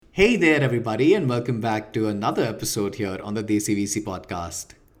Hey there, everybody, and welcome back to another episode here on the Desi VC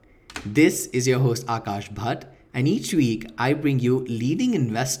podcast. This is your host Akash Bhatt, and each week I bring you leading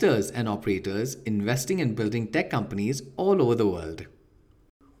investors and operators investing and building tech companies all over the world.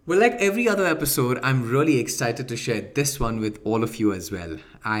 Well, like every other episode, I'm really excited to share this one with all of you as well.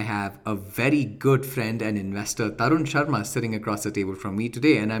 I have a very good friend and investor, Tarun Sharma, sitting across the table from me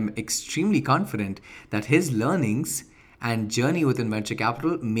today, and I'm extremely confident that his learnings and journey within venture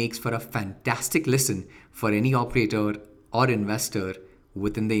capital makes for a fantastic listen for any operator or investor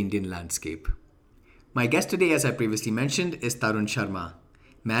within the Indian landscape. My guest today, as I previously mentioned, is Tarun Sharma,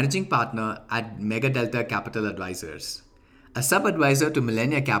 Managing Partner at MegaDelta Capital Advisors, a sub-advisor to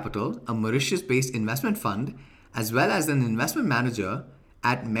Millennia Capital, a Mauritius-based investment fund, as well as an investment manager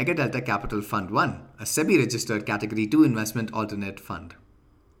at MegaDelta Capital Fund 1, a SEBI-registered Category 2 investment alternate fund.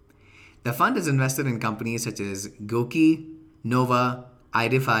 The fund is invested in companies such as Goki, Nova,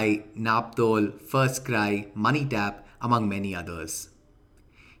 Idify, Naptol, FirstCry, MoneyTap, among many others.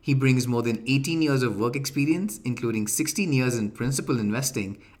 He brings more than 18 years of work experience, including 16 years in principal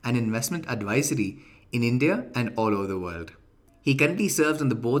investing and investment advisory in India and all over the world. He currently serves on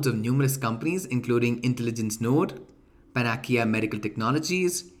the boards of numerous companies, including Intelligence Node, Panakia Medical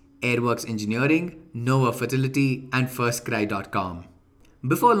Technologies, Airworks Engineering, Nova Fertility, and FirstCry.com.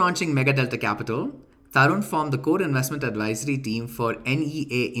 Before launching MegaDelta Capital, Tarun formed the core investment advisory team for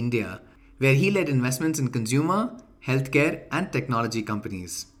NEA India, where he led investments in consumer, healthcare, and technology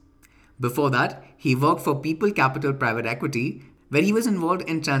companies. Before that, he worked for People Capital Private Equity, where he was involved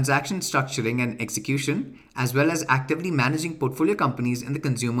in transaction structuring and execution, as well as actively managing portfolio companies in the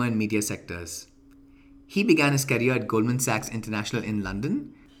consumer and media sectors. He began his career at Goldman Sachs International in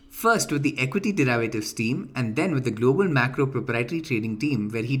London, first with the equity derivatives team and then with the global macro proprietary trading team,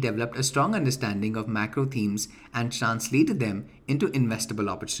 where he developed a strong understanding of macro themes and translated them into investable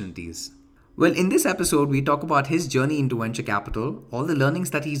opportunities. Well, in this episode, we talk about his journey into venture capital, all the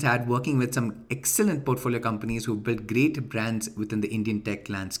learnings that he's had working with some excellent portfolio companies who built great brands within the Indian tech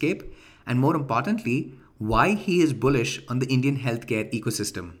landscape, and more importantly, why he is bullish on the Indian healthcare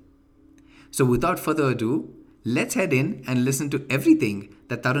ecosystem. So, without further ado, let's head in and listen to everything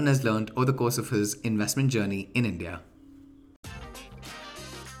that Tarun has learned over the course of his investment journey in India.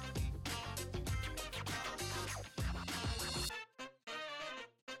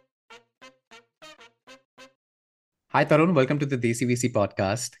 Hi, Tarun. Welcome to the Desi VC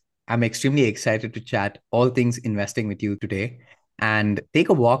podcast. I'm extremely excited to chat all things investing with you today and take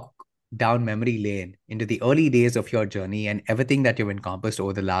a walk down memory lane into the early days of your journey and everything that you've encompassed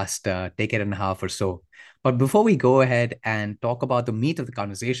over the last decade and a half or so. But before we go ahead and talk about the meat of the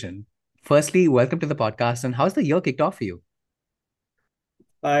conversation, firstly, welcome to the podcast. And how's the year kicked off for you?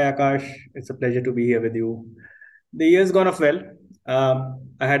 Hi Akash, it's a pleasure to be here with you. The year's gone off well.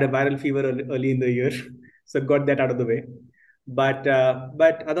 I had a viral fever early in the year, so got that out of the way. But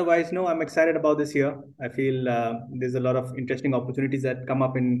otherwise, no, I'm excited about this year. I feel there's a lot of interesting opportunities that come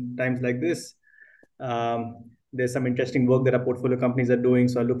up in times like this. There's some interesting work that our portfolio companies are doing,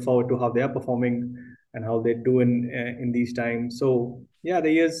 so I look forward to how they are performing and how they do in these times. So yeah,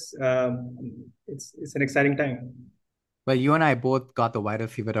 the year's it's an exciting time. Well, you and I both got the viral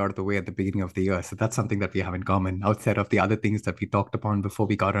fever out of the way at the beginning of the year. So that's something that we have in common outside of the other things that we talked upon before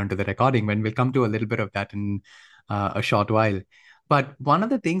we got onto the recording. When we'll come to a little bit of that in a short while. But one of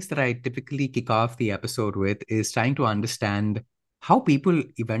the things that I typically kick off the episode with is trying to understand how people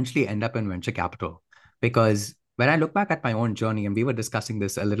eventually end up in venture capital. Because when I look back at my own journey, and we were discussing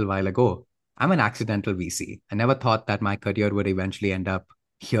this a little while ago, I'm an accidental VC. I never thought that my career would eventually end up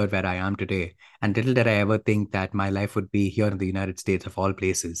here where I am today. And little did I ever think that my life would be here in the United States of all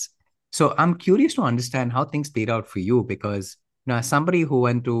places. So I'm curious to understand how things played out for you because, as somebody who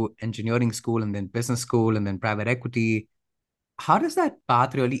went to engineering school and then business school and then private equity, how does that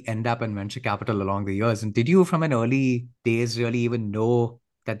path really end up in venture capital along the years? And did you from an early days really even know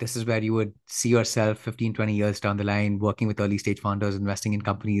that this is where you would see yourself 15, 20 years down the line, working with early stage founders, investing in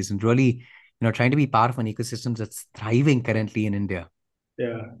companies and really, trying to be part of an ecosystem that's thriving currently in India?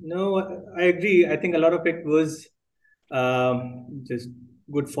 Yeah, no, I agree. I think a lot of it was just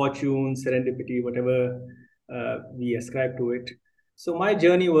good fortune, serendipity, whatever we ascribe to it. So my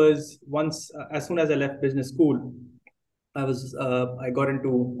journey was as soon as I left business school, I got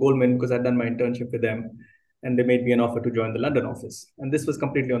into Goldman because I'd done my internship with them, and they made me an offer to join the London office, and this was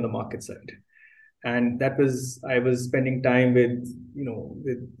completely on the market side. And that was I was spending time with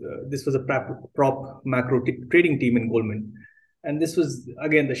this was a prop macro trading team in Goldman, and this was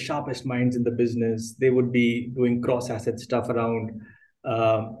again the sharpest minds in the business. They would be doing cross asset stuff around.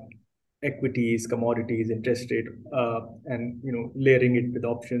 Uh, equities, commodities, interest rate, and layering it with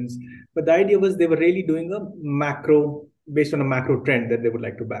options. But the idea was they were really doing a macro based on a macro trend that they would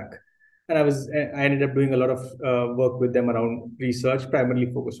like to back. And I ended up doing a lot of work with them around research,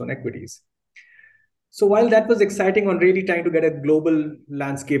 primarily focused on equities. So while that was exciting on really trying to get a global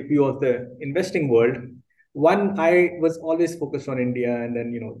landscape view of the investing world, one, I was always focused on India. And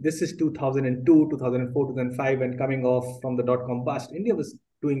then, this is 2002, 2004, 2005, and coming off from the dot-com bust, India was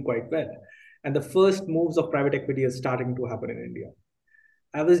doing quite well. And the first moves of private equity are starting to happen in India.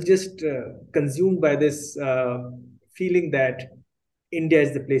 I was just consumed by this feeling that India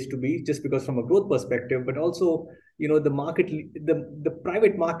is the place to be, just because from a growth perspective, but also, the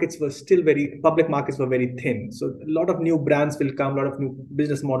private markets were still public markets were very thin. So a lot of new brands will come, a lot of new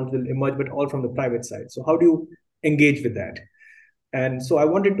business models will emerge, but all from the private side. So how do you engage with that? And so I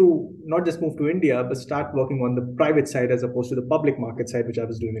wanted to not just move to India, but start working on the private side as opposed to the public market side, which I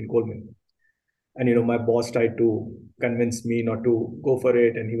was doing in Goldman. And my boss tried to convince me not to go for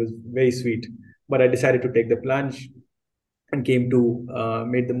it, and he was very sweet. But I decided to take the plunge and came to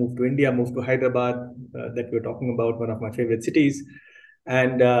made the move to India, moved to Hyderabad, that we are talking about, one of my favorite cities,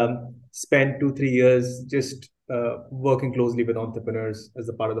 and spent 2 3 years just working closely with entrepreneurs as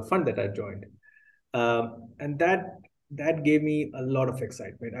a part of the fund that I joined. And that gave me a lot of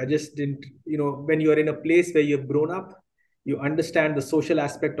excitement. I just didn't, when you are in a place where you've grown up, you understand the social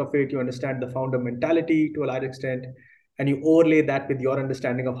aspect of it, you understand the founder mentality to a large extent, and you overlay that with your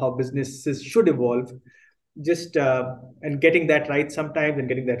understanding of how businesses should evolve. Just and getting that right sometimes and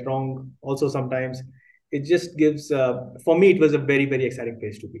getting that wrong also sometimes, it just gives, for me, it was a very, very exciting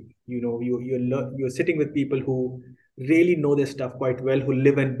place to be. You're sitting with people who really know their stuff quite well, who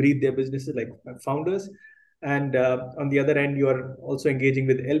live and breathe their businesses like founders. And on the other end, you're also engaging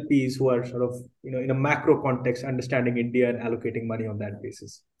with LPs who are sort of, in a macro context, understanding India and allocating money on that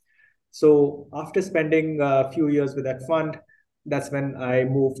basis. So after spending a few years with that fund, that's when I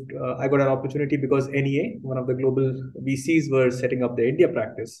moved. I got an opportunity because NEA, one of the global VCs, were setting up the India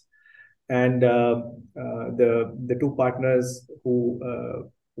practice, and the two partners who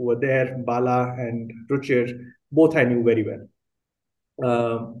were there, Bala and Ruchir, both I knew very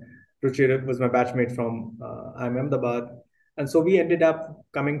well. Ruchir was my batchmate from IIM Ahmedabad. And so we ended up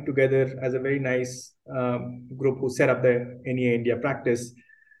coming together as a very nice group who set up the NEA India practice.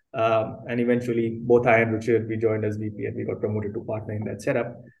 And eventually, both I and Ruchir, we joined as VP and we got promoted to partner in that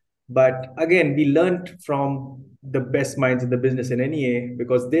setup. But again, we learned from the best minds in the business in NEA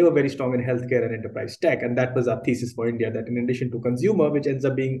because they were very strong in healthcare and enterprise tech. And that was our thesis for India, that in addition to consumer, which ends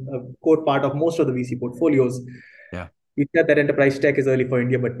up being a core part of most of the VC portfolios, Yeah. we said that enterprise tech is early for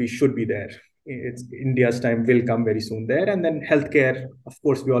India, but we should be there. It's India's time will come very soon there. And then healthcare, of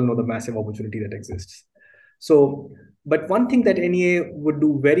course, we all know the massive opportunity that exists. So, but one thing that NEA would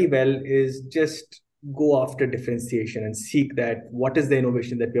do very well is just go after differentiation and seek that what is the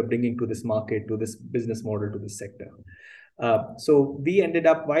innovation that we are bringing to this market, to this business model, to this sector. So we ended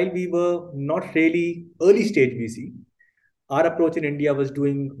up, while we were not really early stage VC, our approach in India was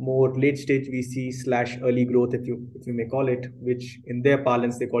doing more late stage VC slash early growth, if you may call it, which in their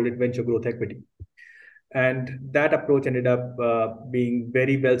parlance they called it venture growth equity. And that approach ended up being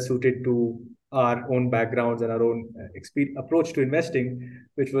very well suited to our own backgrounds and our own approach to investing,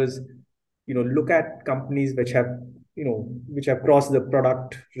 which was, look at companies which have crossed the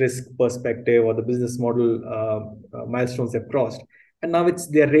product risk perspective or the business model milestones they've crossed, and now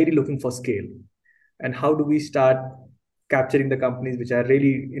they're really looking for scale. And how do we start capturing the companies which are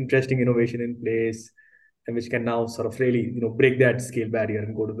really interesting innovation in place and which can now sort of really break that scale barrier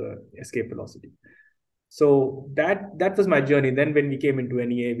and go to the escape velocity. So that was my journey. Then when we came into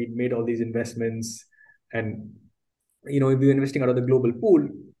NEA, we made all these investments, and we were investing out of the global pool.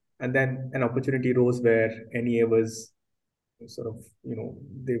 And then an opportunity rose where NEA was sort of,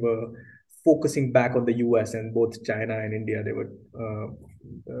 they were focusing back on the US, and both China and India, they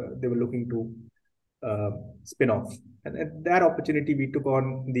were looking to spin off. And at that opportunity, we took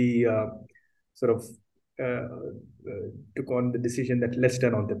on the sort of took on the decision that let's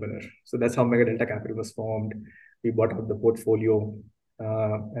turn entrepreneur. So that's how MegaDelta Capital was formed. We bought out the portfolio,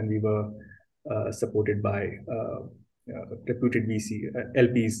 and we were supported by reputed VC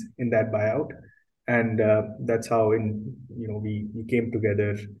LPs in that buyout. And that's how we came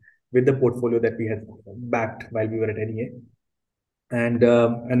together with the portfolio that we had backed while we were at NEA. And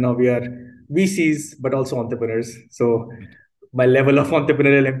now we are VCs, but also entrepreneurs. So my level of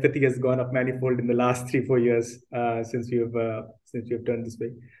entrepreneurial empathy has gone up manifold in the last 3-4 years since we have turned this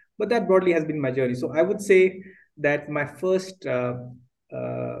way. But that broadly has been my journey. So I would say that my first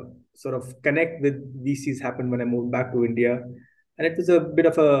sort of connect with VCs happened when I moved back to India, and it was a bit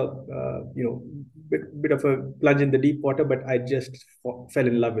of a bit of a plunge in the deep water, but I just fell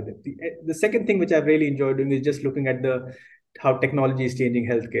in love with it. The second thing which I've really enjoyed doing is just looking at the how technology is changing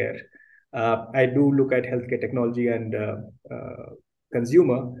healthcare. I do look at healthcare technology and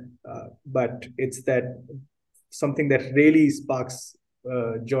consumer, but it's that something that really sparks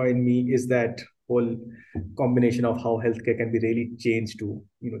joy in me is that whole combination of how healthcare can be really changed to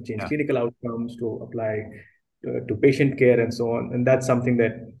change Yeah. clinical outcomes, to apply to patient care and so on. And that's something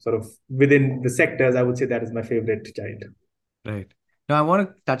that sort of within the sectors, I would say that is my favorite child. Right. Now, I want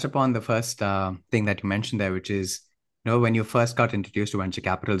to touch upon the first thing that you mentioned there, which is, when you first got introduced to venture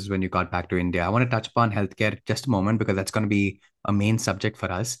capital is when you got back to India. I want to touch upon healthcare just a moment because that's going to be a main subject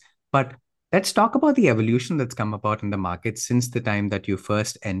for us. But let's talk about the evolution that's come about in the market since the time that you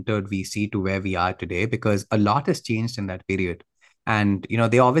first entered VC to where we are today, because a lot has changed in that period. And,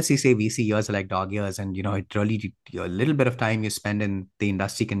 they obviously say VC years are like dog years. And, it really, a little bit of time you spend in the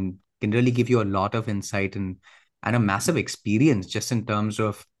industry can really give you a lot of insight and a massive experience just in terms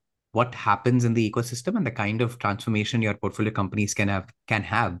of what happens in the ecosystem and the kind of transformation your portfolio companies can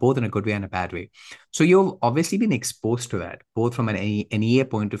have both in a good way and a bad way. So you've obviously been exposed to that both from an EA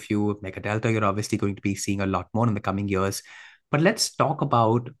point of view. MegaDelta, you're obviously going to be seeing a lot more in the coming years. But let's talk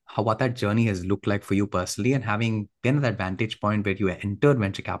about what that journey has looked like for you personally, and having been at that vantage point where you entered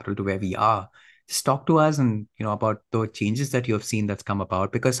venture capital to where we are. Just talk to us and about the changes that you have seen that's come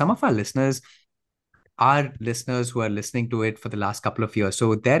about, because some of our listeners who are listening to it for the last couple of years.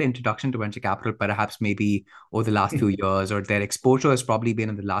 So their introduction to venture capital perhaps maybe over the last few years, or their exposure has probably been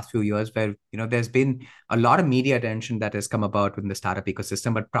in the last few years where, there's been a lot of media attention that has come about within the startup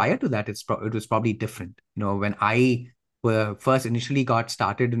ecosystem. But prior to that, it was probably different. When I first initially got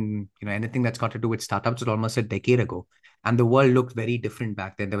started in, anything that's got to do with startups, it was almost a decade ago. And the world looked very different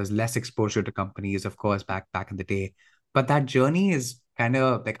back then. There was less exposure to companies, of course, back in the day. But that journey is kind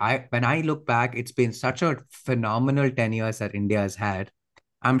of like, when I look back, it's been such a phenomenal 10 years that India has had.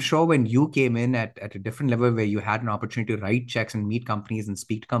 I'm sure when you came in at a different level where you had an opportunity to write checks and meet companies and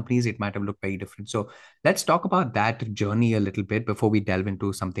speak to companies, it might have looked very different. So let's talk about that journey a little bit before we delve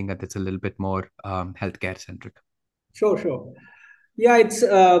into something that's a little bit more healthcare centric. Sure, sure. Yeah, it's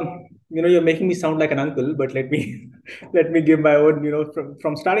you're making me sound like an uncle, but let me let me give my own.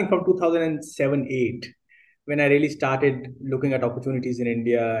 From starting from 2007-8, when I really started looking at opportunities in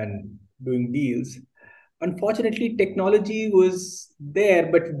India and doing deals. Unfortunately, technology was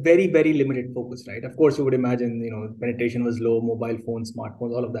there, but very, very limited focus, right? Of course, you would imagine, penetration was low, mobile phones,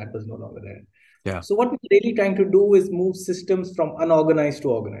 smartphones, all of that was no longer there. Yeah. So what we're really trying to do is move systems from unorganized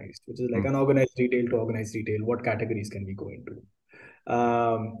to organized, which is like Mm. unorganized retail to organized retail. What categories can we go into?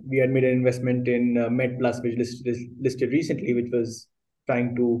 We had made an investment in MedPlus, which listed recently, which was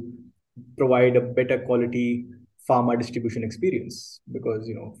trying to provide a better quality pharma distribution experience, because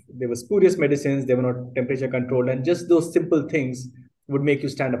they were spurious medicines, they were not temperature controlled, and just those simple things would make you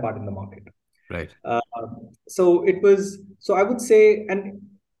stand apart in the market. Right. So it was. So I would say, and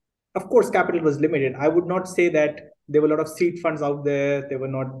of course, capital was limited. I would not say that there were a lot of seed funds out there. There were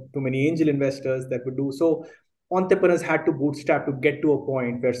not too many angel investors that would do so. Entrepreneurs had to bootstrap to get to a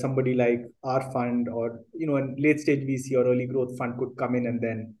point where somebody like our fund, or a late stage VC or early growth fund, could come in and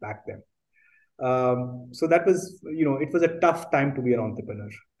then back them. So that was, it was a tough time to be an entrepreneur.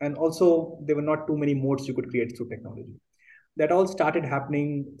 And also, there were not too many modes you could create through technology. That all started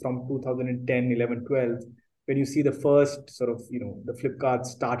happening from 2010, 11, 12, when you see the first sort of, the Flipkart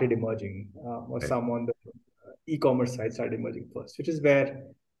started emerging, or Right. some on the e-commerce side started emerging first, which is where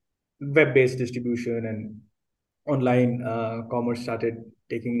web-based distribution and online commerce started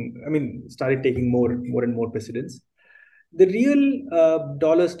taking more and more precedence. The real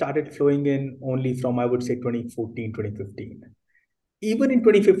dollars started flowing in only from, I would say, 2014, 2015. Even in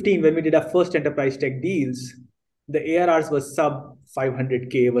 2015, when we did our first enterprise tech deals, the ARRs were sub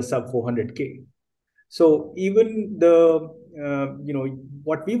 500K, were sub 400K. So even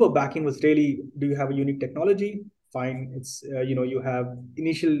what we were backing was really, do you have a unique technology? Fine. It's, you have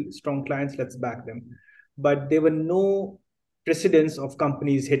initial strong clients, let's back them. But there were no precedents of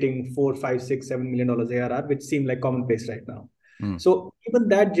companies hitting 4, 5, 6, $7 million ARR, which seem like commonplace right now. Mm. So even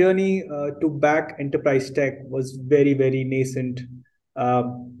that journey to back enterprise tech was very, very nascent,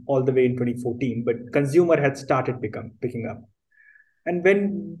 all the way in 2014. But consumer had started picking up. And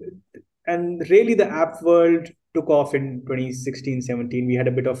when and really the app world took off in 2016, 17. We had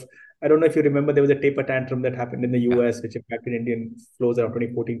a bit of, I don't know if you remember, there was a taper tantrum that happened in the Yeah. US, which impacted Indian flows around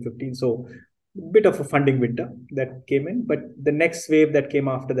 2014, 15. So bit of a funding winter that came in. But the next wave that came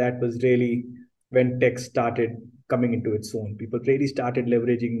after that was really when tech started coming into its own. People really started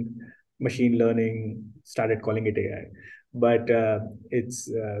leveraging machine learning, started calling it AI. but it's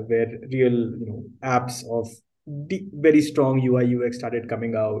where real apps of very strong UI UX started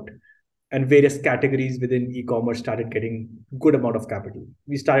coming out, and various categories within e-commerce started getting good amount of capital.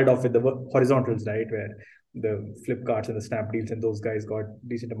 We started off with the horizontals, right, where the Flipkarts and the Snapdeals and those guys got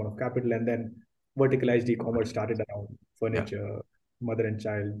decent amount of capital, and then verticalized e-commerce started around Yeah. furniture, mother and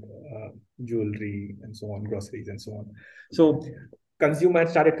child, jewelry, and so on, groceries, and so on. So consumer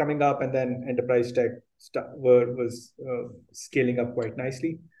started coming up, and then enterprise tech was scaling up quite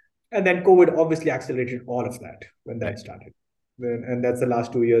nicely. And then COVID obviously accelerated all of that when Right. that started. And that's the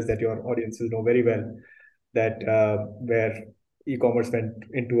last 2 years that your audiences know very well, that where e-commerce went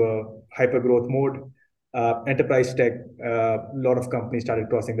into a hyper growth mode. Enterprise tech, a lot of companies started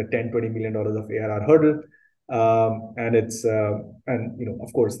crossing the 10, $20 million of ARR hurdle. And it's, and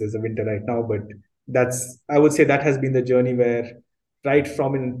of course, there's a winter right now, but I would say that has been the journey where right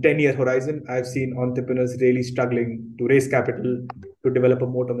from in 10-year horizon, I've seen entrepreneurs really struggling to raise capital, to develop a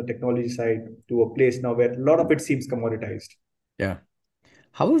moat on the technology side, to a place now where a lot of it seems commoditized. Yeah.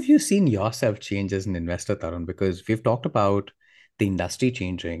 How have you seen yourself change as an investor, Tarun? Because we've talked about the industry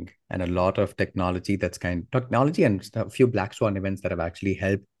changing and a lot of technology and a few black swan events that have actually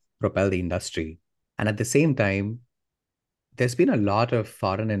helped propel the industry. And at the same time, there's been a lot of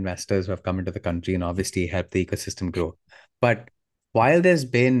foreign investors who have come into the country and obviously helped the ecosystem grow. But while there's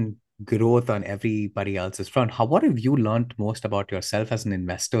been growth on everybody else's front, what have you learned most about yourself as an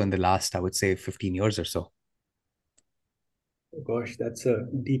investor in the last, I would say, 15 years or so? Oh gosh, that's a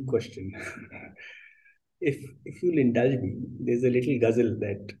deep question. If you'll indulge me, there's a little ghazal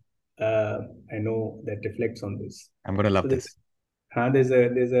that I know that reflects on this. I'm going to love So this.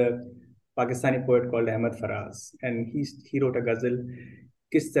 there's a Pakistani poet called Ahmad Faraz, and he wrote a ghazal.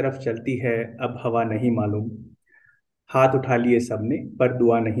 किस तरफ चलती है अब हवा नहीं मालूम, हाथ उठा लिए सबने पर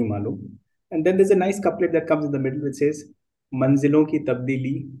दुआ नहीं मालूम. And then there's a nice couplet that comes in the middle which says, मंजिलों की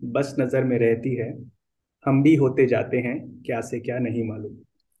तब्दीली बस नजर में रहती है, हम भी होते जाते हैं क्या से क्या नहीं मालूम.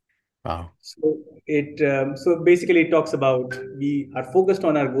 Wow. So basically it talks about we are focused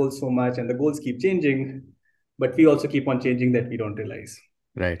on our goals so much, and the goals keep changing, but we also keep on changing that we don't realize.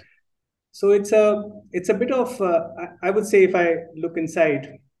 Right. So it's a bit of I would say, if I look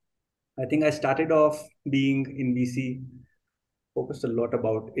inside, I think I started off being in VC focused a lot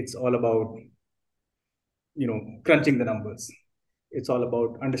about, it's all about crunching the numbers. It's all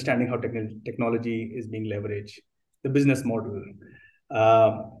about understanding how technology is being leveraged, the business model.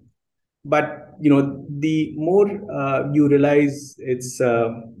 Uh, but the more you realize,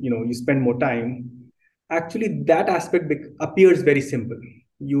 you spend more time, actually that aspect appears very simple.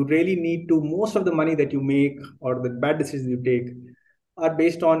 You really need to, most of the money that you make or the bad decisions you take are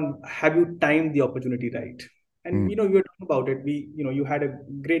based on, have you timed the opportunity right. And Mm. we were talking about it, you had a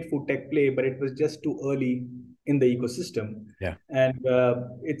great food tech play, but it was just too early in the ecosystem. Yeah. And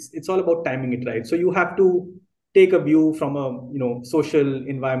it's all about timing it right. So you have to take a view from a social,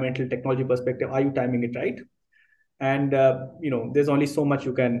 environmental, technology perspective. Are you timing it right? And there's only so much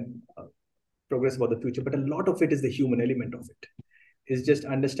you can progress about the future, but a lot of it is the human element of it. Is just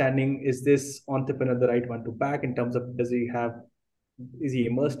understanding, is this entrepreneur the right one to back, in terms of, is he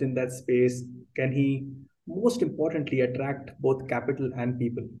immersed in that space? Can he, most importantly, attract both capital and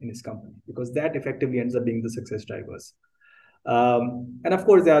people in his company? Because that effectively ends up being the success drivers. And of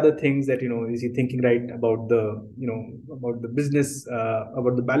course, there are other things that, is he thinking right about about the business,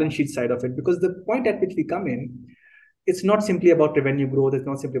 about the balance sheet side of it? Because the point at which we come in, it's not simply about revenue growth, it's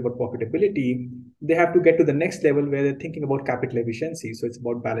not simply about profitability. They have to get to the next level where they're thinking about capital efficiency. So it's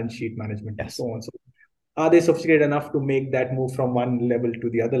about balance sheet management and Yes. so on. So are they sophisticated enough to make that move from one level to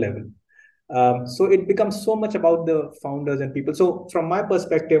the other level? So it becomes so much about the founders and people. So from my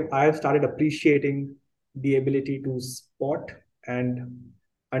perspective, I have started appreciating the ability to spot and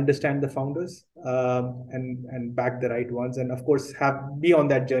understand the founders, and back the right ones, and of course be on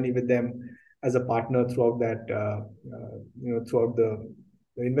that journey with them as a partner throughout that throughout the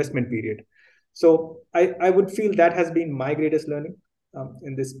investment period. So I would feel that has been my greatest learning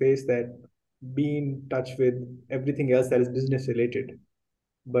in this space, that be in touch with everything else that is business related,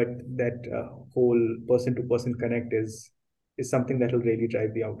 but that whole person to person connect is something that will really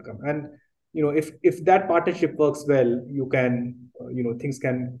drive the outcome. And if that partnership works well, you can things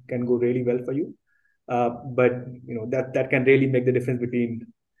can go really well for you. But that can really make the difference between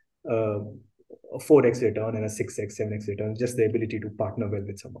uh, a 4x return and a 6x 7x return, just the ability to partner well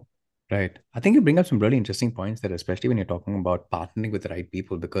with someone. Right. I think you bring up some really interesting points there, especially when you're talking about partnering with the right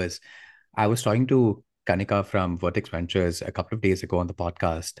people, because I was talking to Kanika from Vertex Ventures a couple of days ago on the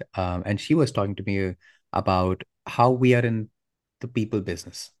podcast, and she was talking to me about how we are in the people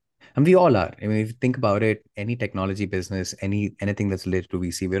business. And we all are. I mean, if you think about it, any technology business, anything that's related to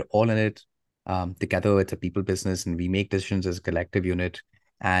VC, we're all in it together. It's a people business, and we make decisions as a collective unit,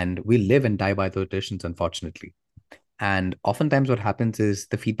 and we live and die by those decisions, unfortunately. And oftentimes, what happens is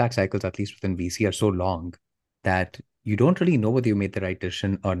the feedback cycles, at least within VC, are so long that you don't really know whether you made the right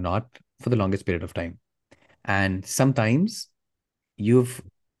decision or not for the longest period of time. And sometimes you've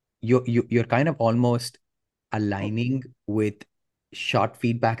you're kind of almost aligning with short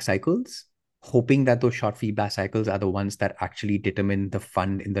feedback cycles, hoping that those short feedback cycles are the ones that actually determine the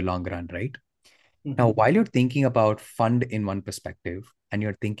fund in the long run, right? Now, Mm-hmm. while you're thinking about fund in one perspective and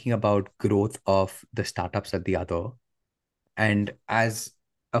you're thinking about growth of the startups at the other, and as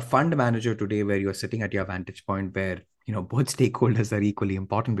a fund manager today, where you're sitting at your vantage point, where both stakeholders are equally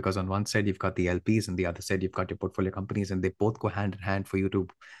important, because on one side you've got the LPs and the other side you've got your portfolio companies, and they both go hand in hand for you to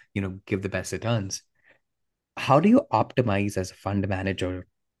give the best returns. How do you optimize as a fund manager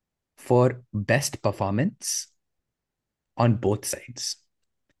for best performance on both sides?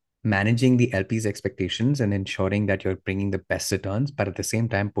 Managing the LP's expectations and ensuring that you're bringing the best returns, but at the same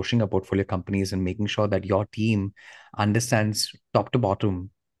time pushing a portfolio companies and making sure that your team understands top to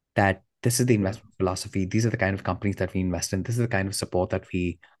bottom that this is the Yeah. investment philosophy. These are the kind of companies that we invest in. This is the kind of support that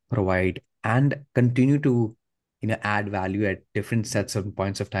we provide, and continue to add value at different sets of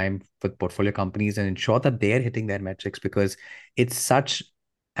points of time with portfolio companies and ensure that they're hitting their metrics, because it's such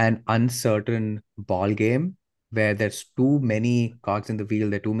an uncertain ball game where there's too many cogs in the wheel,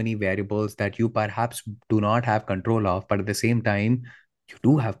 there are too many variables that you perhaps do not have control of, but at the same time, you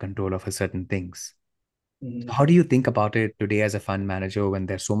do have control of certain things. So how Mm-hmm. do you think about it today as a fund manager when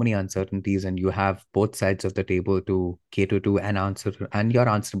there's so many uncertainties and you have both sides of the table to cater to and answer, and you're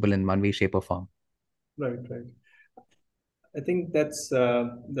answerable in one way, shape, or form? Right, right. I think that's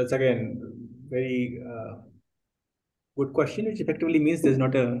again very good question, which effectively means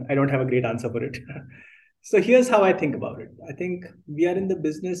I don't have a great answer for it. So here's how I think about it. I think we are in the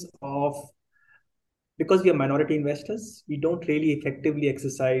business of, because we are minority investors, we don't really effectively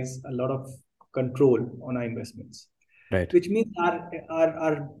exercise a lot of control on our investments, Right. which means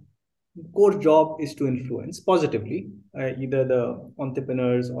our core job is to influence positively either the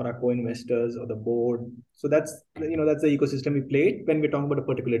entrepreneurs or our co-investors or the board. So that's the ecosystem we play when we're talking about a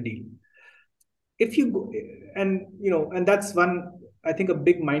particular deal. If you go, and that's one, I think, a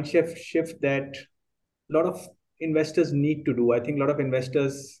big shift that a lot of investors need to do. I think a lot of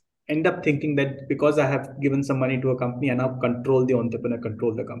investors end up thinking that because I have given some money to a company, I now control the entrepreneur,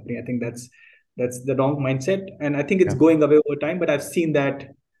 control the company. I think that's the wrong mindset, and I think it's Yeah. going away over time. But I've seen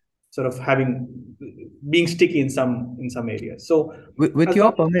that sort of being sticky in some areas. So With as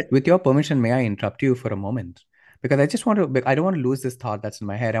long your permission, may I interrupt you for a moment? Because I don't want to lose this thought that's in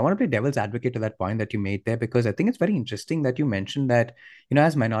my head. I want to play devil's advocate to that point that you made there, because I think it's very interesting that you mentioned that,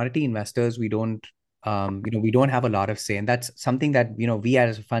 as minority investors, we don't have a lot of say. And that's something that, we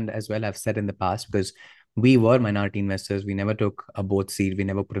as a fund as well have said in the past, because we were minority investors. We never took a board seat. We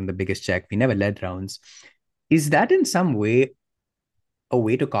never put in the biggest check. We never led rounds. Is that in some way a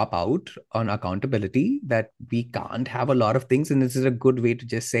way to cop out on accountability, that we can't have a lot of things, and this is a good way to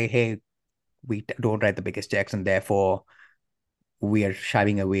just say, hey, we don't write the biggest checks, and therefore we are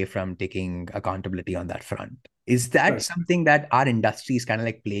shying away from taking accountability on that front? Is that right, something that our industry is kind of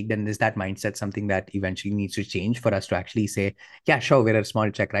like plagued, and is that mindset something that eventually needs to change for us to actually say, yeah, sure, we're a small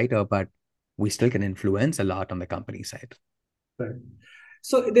check writer, but we still can influence a lot on the company side? right.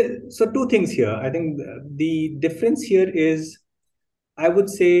 So two things here. I think the difference here is, I would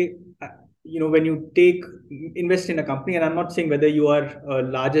say, when you invest in a company, and I'm not saying whether you are a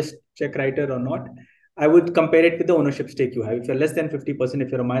largest check writer or not, I would compare it with the ownership stake you have. If you're less than 50%,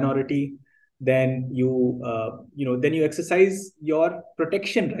 if you're a minority, then then you exercise your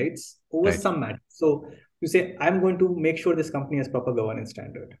protection rights over Right. some matter. So you say, I'm going to make sure this company has proper governance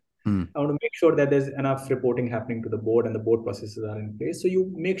standard. Hmm. I want to make sure that there's enough reporting happening to the board and the board processes are in place. So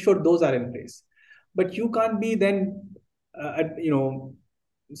you make sure those are in place. But you can't be then,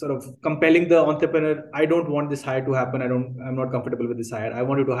 sort of compelling the entrepreneur. I don't want this hire to happen. I'm not comfortable with this hire. I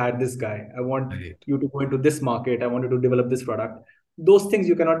want you to hire this guy. I want Right. you to go into this market. I want you to develop this product. Those things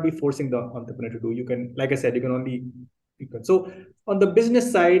you cannot be forcing the entrepreneur to do. You can, like I said, you can. So on the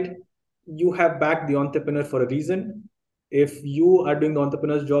business side, you have backed the entrepreneur for a reason. If you are doing the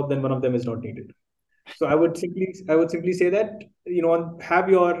entrepreneur's job, then one of them is not needed. So I would simply say that, have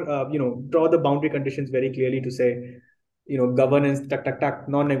your, draw the boundary conditions very clearly to say, governance, tuck, tuck, tuck,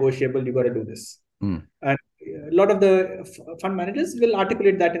 non-negotiable, you got to do this. Hmm. And a lot of the fund managers will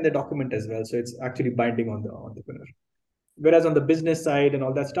articulate that in the document as well. So it's actually binding on the entrepreneur. Whereas on the business side and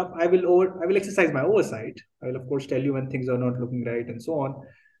all that stuff, I will exercise my oversight. I will, of course, tell you when things are not looking right and so on.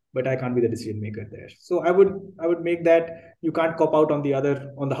 but I can't be the decision maker there. So I would make that you can't cop out on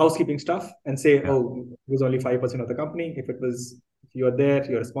the housekeeping stuff and say, Yeah. oh, it was only 5% of the company. If you're there,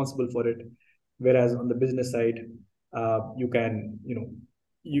 you're responsible for it. Whereas on the business side, you can,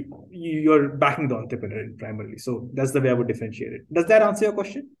 you're backing the entrepreneur primarily. So that's the way I would differentiate it. Does that answer your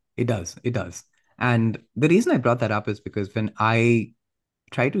question? It does. It does. And the reason I brought that up is because when I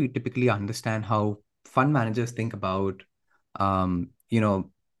try to typically understand how fund managers think about, you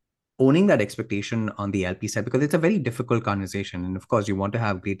know, owning that expectation on the LP side, because it's a very difficult conversation. And of course, you want to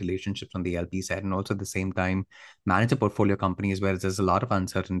have great relationships on the LP side, and also at the same time, manage a portfolio companies where there's a lot of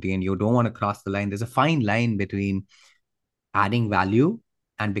uncertainty and you don't want to cross the line. There's a fine line between adding value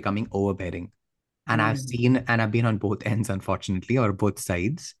and becoming overbearing. And I've Mm, seen and I've been on both ends, unfortunately, or both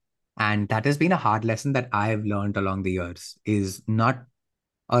sides. And that has been a hard lesson that I've learned along the years is not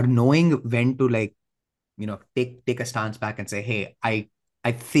or knowing when to like, take a stance back and say, hey,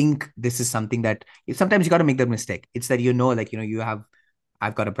 I think this is something that sometimes you got to make that mistake. It's that, like,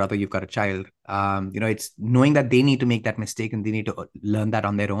 I've got a brother, you've got a child. It's knowing that they need to make that mistake and they need to learn that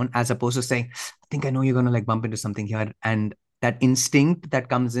on their own, as opposed to saying, I think I know you're going to like bump into something here. And that instinct that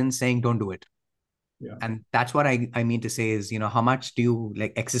comes in saying, don't do it. yeah, And that's what I mean to say is, how much do you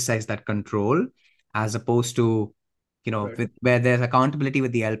like exercise that control as opposed to, correct. where there's accountability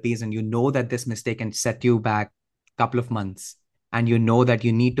with the LPs and you know that this mistake can set you back a couple of months and you know that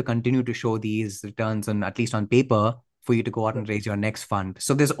you need to continue to show these returns on at least on paper for you to go out and raise your next fund.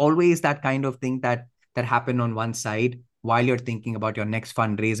 So there's always that kind of thing that happen on one side while you're thinking about your next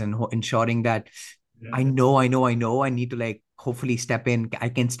fundraise and ensuring that Yeah, I know. I need to like hopefully step in. I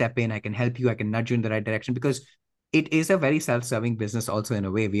can step in. I can help you. I can nudge you in the right direction because it is a very self-serving business also in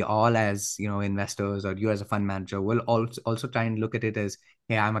a way. We all as, investors or you as a fund manager will also try and look at it as,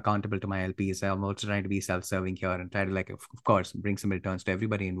 hey, I'm accountable to my LPs. I'm also trying to be self-serving here and try to like, of course, bring some returns to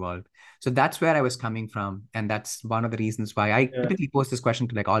everybody involved. So that's where I was coming from. And that's one of the reasons why I yeah. typically post this question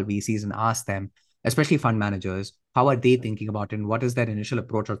to like all VCs and ask them, especially fund managers, how are they thinking about it? And what is their initial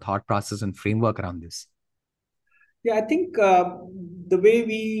approach or thought process and framework around this? Yeah, I think the way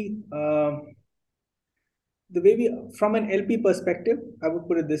we from an LP perspective, I would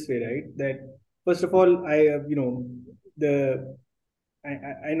put it this way, right? That first of all, the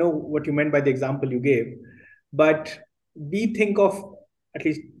I know what you meant by the example you gave, but we think of at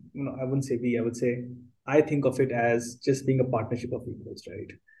least, I wouldn't say we, I would say I think of it as just being a partnership of equals,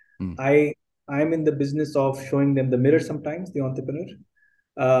 right? Mm, I I'm in the business of showing them the mirror sometimes, the entrepreneur,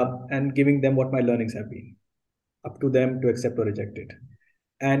 and giving them what my learnings have been, up to them to accept or reject it.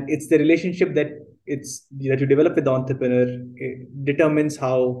 And it's the relationship that you develop with the entrepreneur, determines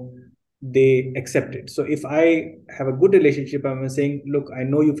how they accept it. So if I have a good relationship, I'm saying, look, I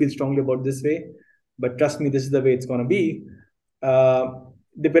know you feel strongly about this way, but trust me, this is the way it's going to be. uh,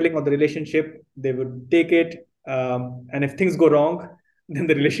 Depending on the relationship, they would take it, and if things go wrong, then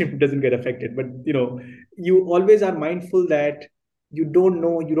the relationship doesn't get affected. But you always are mindful that you don't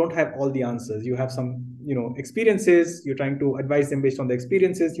know, you don't have all the answers. You have some experiences, you're trying to advise them based on the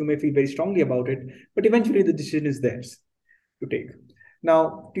experiences, you may feel very strongly about it, but eventually the decision is theirs to take.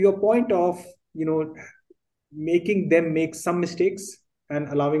 Now, to your point of making them make some mistakes and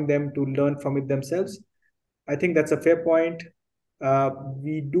allowing them to learn from it themselves, I think that's a fair point.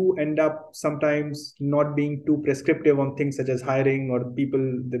 We do end up sometimes not being too prescriptive on things such as hiring or people,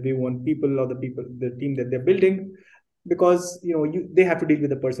 the way we want people or the team that they're building, because they have to deal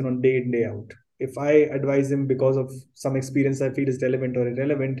with the person on day in day out. If I advise them because of some experience I feel is relevant or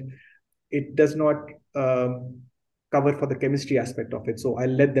irrelevant, it does not cover for the chemistry aspect of it. So I'll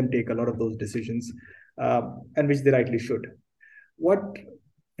let them take a lot of those decisions, and which they rightly should. What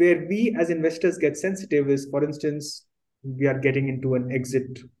Where we as investors get sensitive is, for instance, we are getting into an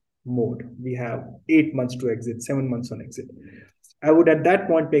exit mode. We have 8 months to exit, 7 months on exit. I would at that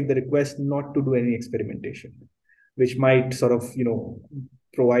point make the request not to do any experimentation, which might sort of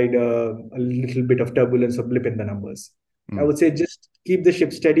provide a little bit of turbulence or blip in the numbers. I mm, would say just keep the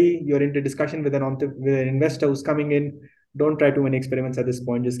ship steady. You're into discussion with with an investor who's coming in. Don't try too many experiments at this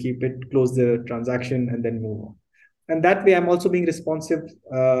point. Just keep it, close the transaction, and then move on. And that way, I'm also being responsive,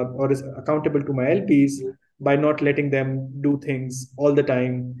 or is accountable to my LPs by not letting them do things all the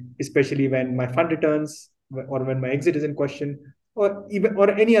time, especially when my fund returns or when my exit is in question, or even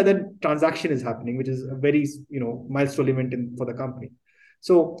or any other transaction is happening, which is a very milestone event for the company.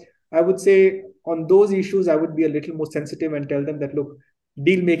 So I would say on those issues, I would be a little more sensitive and tell them that, look,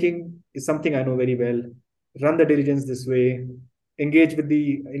 deal making is something I know very well. Run the diligence this way, engage with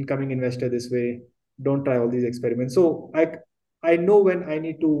the incoming investor this way. Don't try all these experiments. So I know when I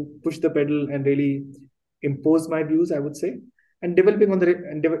need to push the pedal and really impose my views, I would say. and developing on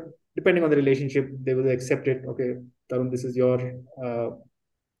the depending on the relationship, they will accept it. Okay, Tarun, this is your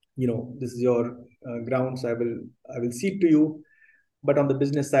this is your grounds. I will cede to you, but on the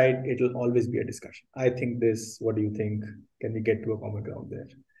business side, it'll always be a discussion. I think this. What do you think? Can we get to a common ground there?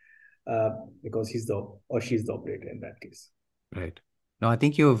 Because he's the or she's the operator in that case. Right. No, I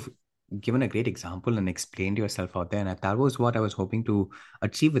think you've given a great example and explained yourself out there. And that was what I was hoping to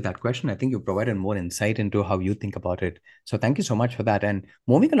achieve with that question. I think you provided more insight into how you think about it. So thank you so much for that. And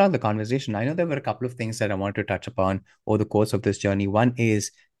moving along the conversation, I know there were a couple of things that I wanted to touch upon over the course of this journey. One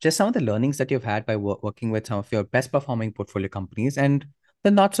is just some of the learnings that you've had by working with some of your best performing portfolio companies and the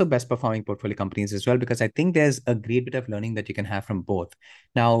not so best performing portfolio companies as well, because I think there's a great bit of learning that you can have from both.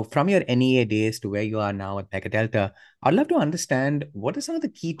 Now, from your NEA days to where you are now at MegaDelta, I'd love to understand what are some of the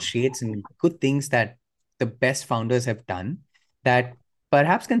key traits and good things that the best founders have done that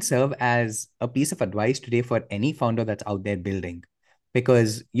perhaps can serve as a piece of advice today for any founder that's out there building.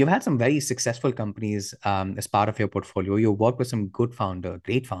 Because you've had some very successful companies as part of your portfolio. You work with some great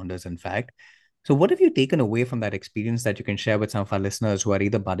founders, in fact. So, what have you taken away from that experience that you can share with some of our listeners who are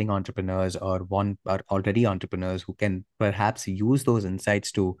either budding entrepreneurs or one are already entrepreneurs who can perhaps use those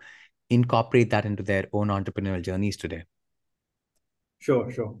insights to incorporate that into their own entrepreneurial journeys today?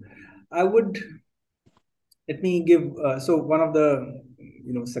 Sure, sure. I would let me give so one of the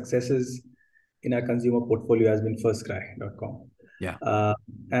successes in our consumer portfolio has been firstcry.com. Yeah.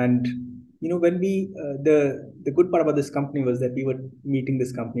 And when we the good part about this company was that we were meeting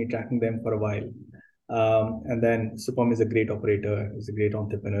this company, tracking them for a while. And then Supam is a great operator, is a great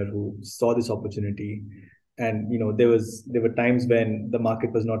entrepreneur who saw this opportunity. And there were times when the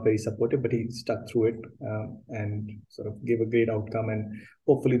market was not very supportive, but he stuck through it, and sort of gave a great outcome. And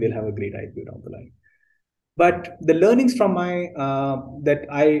hopefully they'll have a great IPO down the line. But the learnings from my that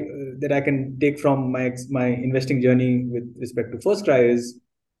I can take from my investing journey with respect to First Cry is,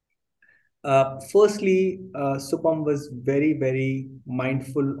 firstly, Supam was very, very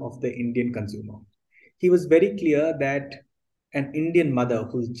mindful of the Indian consumer. He was very clear that an Indian mother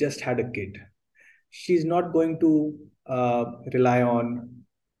who's just had a kid, she's not going to rely on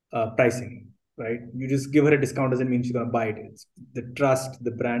pricing, right? You just give her a discount doesn't mean she's going to buy it. It's the trust,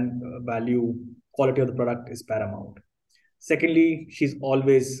 the brand value, quality of the product is paramount. Secondly, she's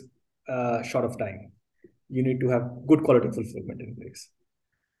always short of time. You need to have good quality fulfillment in place.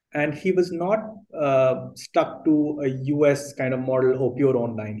 And he was not stuck to a US kind of model or pure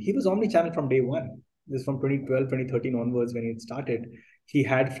online. He was omni-channel from day one. This is from 2012, 2013 onwards when it started. He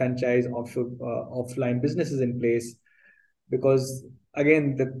had franchise offline businesses in place because,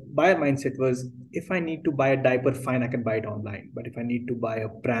 again, the buyer mindset was, if I need to buy a diaper, fine, I can buy it online. But if I need to buy a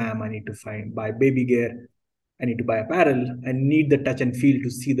pram, I need to buy baby gear, I need to buy apparel, I need the touch and feel to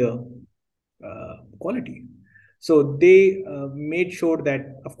see the quality. So they made sure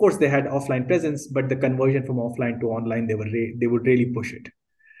that, of course, they had offline presence, but the conversion from offline to online, they would really push it,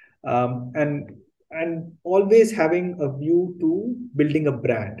 and always having a view to building a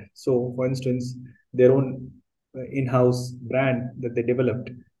brand. So, for instance, their own in-house brand that they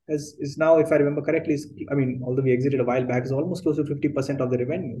developed is now, if I remember correctly, I mean, although we exited a while back, is almost close to 50% of the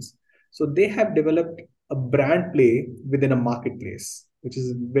revenues. So they have developed a brand play within a marketplace, which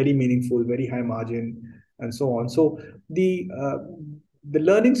is very meaningful, very high margin, and so on. So the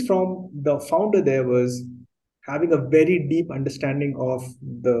learnings from the founder there was having a very deep understanding of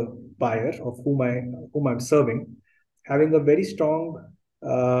the buyer of whom I'm serving, having a very strong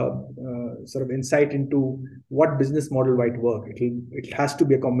sort of insight into what business model might work. It has to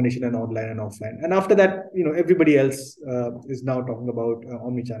be a combination of online and offline. And after that, everybody else is now talking about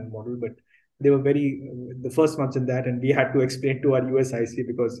omni-channel model, but they were very the first ones in that, and we had to explain to our US IC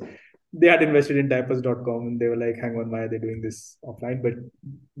because they had invested in diapers.com and they were like, hang on, why are they doing this offline? But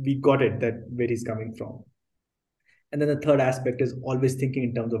we got it that where he's coming from. And then the third aspect is always thinking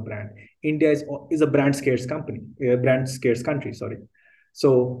in terms of brand. India is a brand scarce company, a brand scarce country, sorry.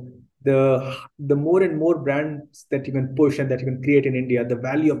 So the more and more brands that you can push and that you can create in India, the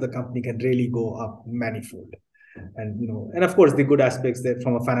value of the company can really go up manifold. And of course the good aspects that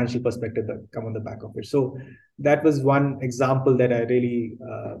from a financial perspective that come on the back of it. So that was one example that I really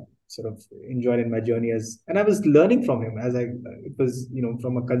sort of enjoyed in my journey, and I was learning from him as it was,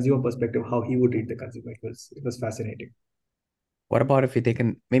 from a consumer perspective, how he would read the consumer. It was fascinating. What about if you take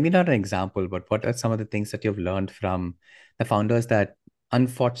maybe not an example, but what are some of the things that you've learned from the founders that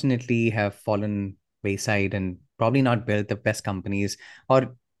unfortunately have fallen wayside and probably not built the best companies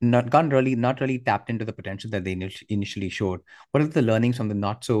or not really tapped into the potential that they initially showed? What are the learnings from the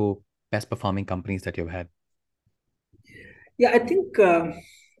not so best performing companies that you've had? Yeah, I think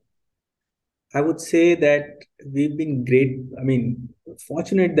I would say that we've been great. I mean,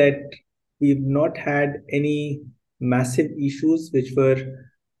 fortunate that we've not had any massive issues which were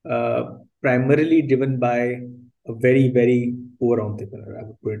uh, primarily driven by a very, very poor entrepreneur. I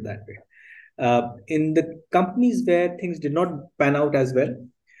would put it that way. In the companies where things did not pan out as well,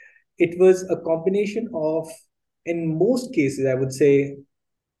 it was a combination of, in most cases, I would say,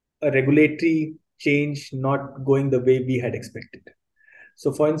 a regulatory change not going the way we had expected.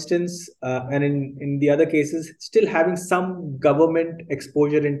 So, for instance, and in the other cases, still having some government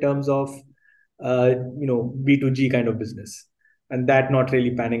exposure in terms of, B2G kind of business, and that not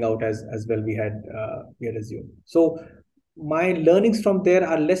really panning out as well we had assumed. So, my learnings from there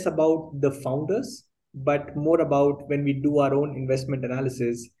are less about the founders, but more about when we do our own investment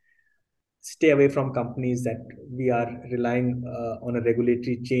analysis, stay away from companies that we are relying on a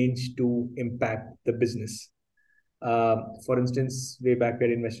regulatory change to impact the business. For instance, way back we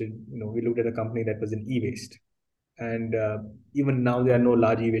had invested, we looked at a company that was in e-waste. And even now, there are no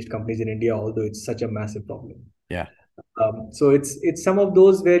large e-waste companies in India, although it's such a massive problem. Yeah. So it's some of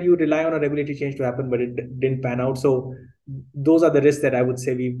those where you rely on a regulatory change to happen, but it didn't pan out. So those are the risks that I would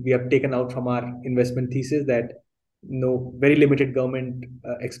say we have taken out from our investment thesis, that no, very limited government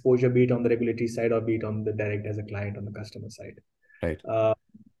exposure, be it on the regulatory side or be it on the direct as a client on the customer side. Right. Uh,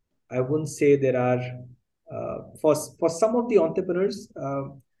 I wouldn't say there are for some of the entrepreneurs.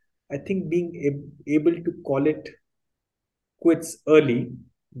 I think being able to call it quits early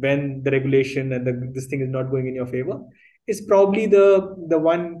when the regulation and this thing is not going in your favor is probably the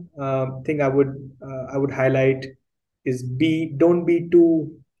one thing I would highlight is be don't be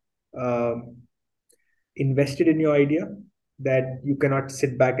too um invested in your idea, that you cannot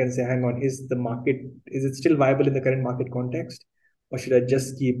sit back and say, hang on, is it still viable in the current market context, or should I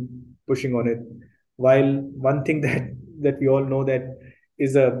just keep pushing on it? While one thing that we all know that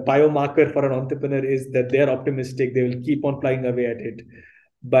is a biomarker for an entrepreneur is that they're optimistic, they will keep on plugging away at it,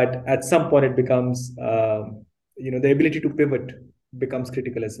 but at some point it becomes the ability to pivot becomes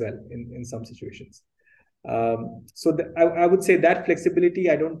critical as well in some situations. I would say that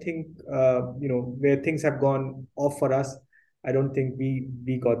flexibility, I don't think, where things have gone off for us, I don't think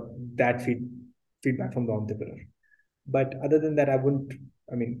we got that feedback from the entrepreneur. But other than that, I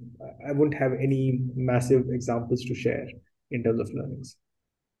wouldn't have any massive examples to share in terms of learnings.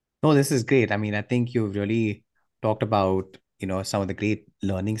 No, this is great. I mean, I think you've really talked about, some of the great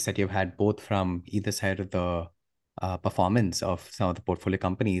learnings that you've had both from either side of the performance of some of the portfolio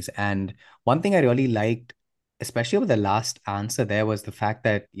companies. And one thing I really liked, especially with the last answer there, was the fact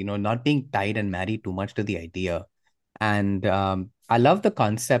that, not being tied and married too much to the idea. And I love the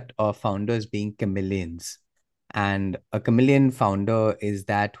concept of founders being chameleons. And a chameleon founder is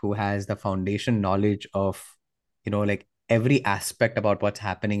that who has the foundation knowledge of, like every aspect about what's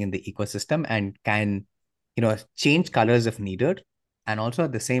happening in the ecosystem and can, change colors if needed. And also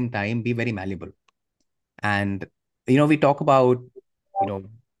at the same time, be very malleable. And, we talk about,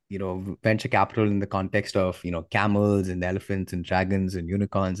 you know, venture capital in the context of, camels and elephants and dragons and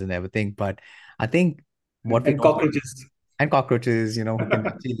unicorns and everything. But I think what we And don't cockroaches. and cockroaches, who can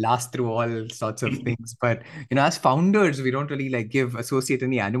actually last through all sorts of things. But as founders, we don't really like give associate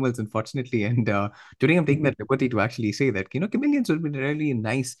any animals, unfortunately. And today I'm taking that liberty to actually say that chameleons would be really a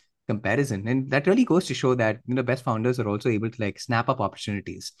nice comparison, and that really goes to show that best founders are also able to like snap up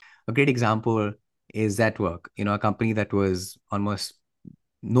opportunities. A great example is that work. A company that was almost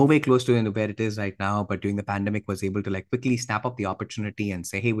no way close to where it is right now, but during the pandemic was able to like quickly snap up the opportunity and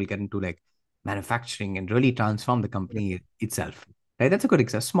say, hey, we'll get into like manufacturing and really transform the company itself. Right? That's a good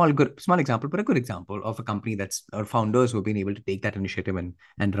example, small example, but a good example of a company that's or founders who have been able to take that initiative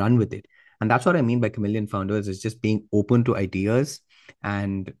and run with it. And that's what I mean by chameleon founders is just being open to ideas,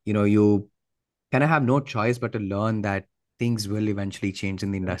 and you kind of have no choice but to learn that things will eventually change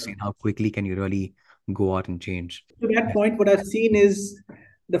in the industry, and how quickly can you really go out and change. To that point, what I've seen is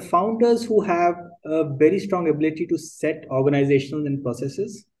the founders who have a very strong ability to set organizational and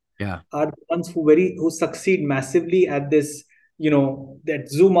processes Yeah. are the ones who succeed massively at this, that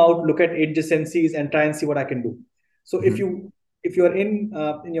zoom out, look at adjacencies and try and see what I can do. So Mhm. if you're in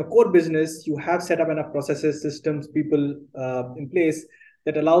your core business, you have set up enough processes, systems, people in place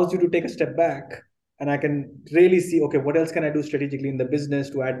that allows you to take a step back, and I can really see, okay, what else can I do strategically in the business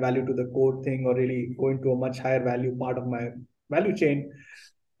to add value to the core thing, or really go into a much higher value part of my value chain.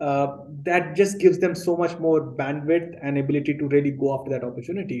 That just gives them so much more bandwidth and ability to really go after that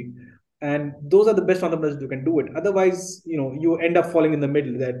opportunity. And those are the best entrepreneurs who can do it. Otherwise, you end up falling in the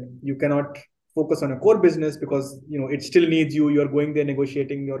middle, that you cannot focus on a core business because it still needs you. You're going there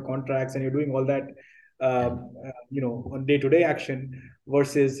negotiating your contracts and you're doing all that. uh, on day-to-day action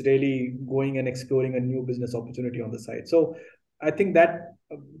versus really going and exploring a new business opportunity on the side. So I think that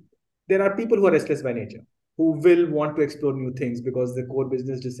there are people who are restless by nature, who will want to explore new things because the core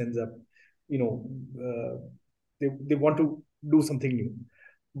business just ends up, you know, they want to do something new.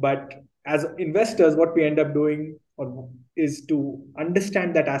 But as investors, what we end up doing is to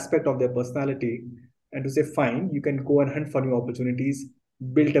understand that aspect of their personality and to say, fine, you can go and hunt for new opportunities,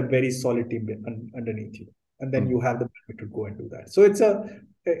 build a very solid team underneath you, and then Mm. you have the ability to go and do that. So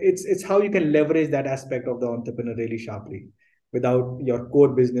it's how you can leverage that aspect of the entrepreneur really sharply without your core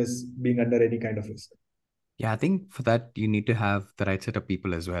business being under any kind of risk. Yeah, I think for that, you need to have the right set of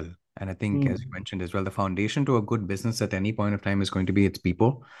people as well. And I think, as you Mm. mentioned as well, the foundation to a good business at any point of time is going to be its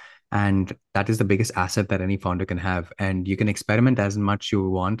people. And that is the biggest asset that any founder can have. And you can experiment as much you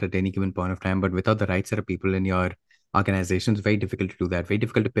want at any given point of time, but without the right set of people in your organization, it's very difficult to do that. Very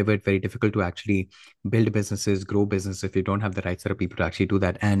difficult to pivot, very difficult to actually build businesses, grow business if you don't have the right set of people to actually do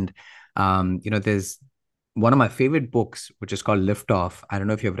that. And there's one of my favorite books, which is called Lift Off. I don't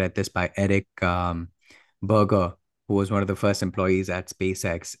know if you've read this by Eric Berger, who was one of the first employees at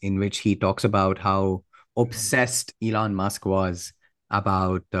SpaceX, in which he talks about how obsessed Elon Musk was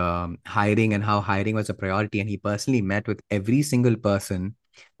about hiring and how hiring was a priority. And he personally met with every single person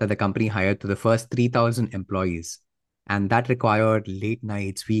that the company hired to the first 3,000 employees. And that required late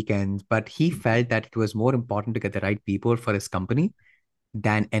nights, weekends. But he felt that it was more important to get the right people for his company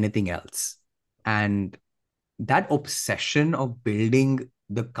than anything else. And that obsession of building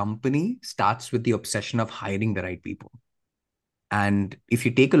the company starts with the obsession of hiring the right people. And if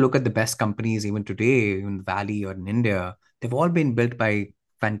you take a look at the best companies, even today in Valley or in India, they've all been built by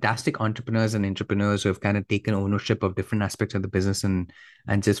fantastic entrepreneurs and entrepreneurs who have kind of taken ownership of different aspects of the business and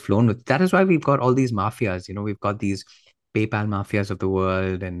just flown with. That is why we've got all these mafias. We've got these PayPal mafias of the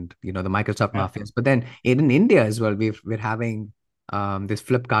world, and the Microsoft mafias. But then in India as well, we're having this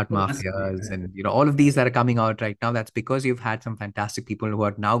Flipkart Oh, massively. mafias, and all of these that are coming out right now. That's because you've had some fantastic people who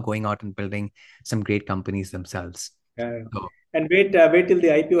are now going out and building some great companies themselves. Yeah. So And wait till the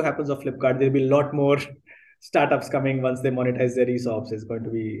IPO happens of Flipkart. There'll be a lot more startups coming once they monetize their ESOPs. It's going to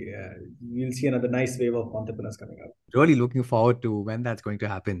be, you'll see another nice wave of entrepreneurs coming up. really looking forward to when that's going to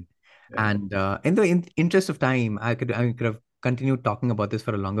happen. Yeah. And in the interest of time, I could have continued talking about this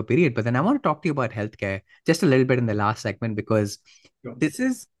for a longer period, but then I want to talk to you about healthcare just a little bit in the last segment because Sure. this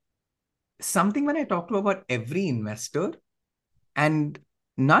is something when I talk to about every investor, and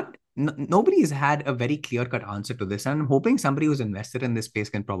nobody's had a very clear cut answer to this. And I'm hoping somebody who's invested in this space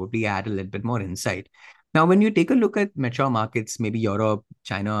can probably add a little bit more insight. Now, when you take a look at mature markets, maybe Europe,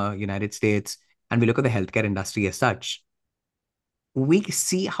 China, United States, and we look at the healthcare industry as such, we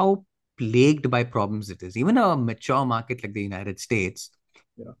see how plagued by problems it is. Even a mature market like the United States,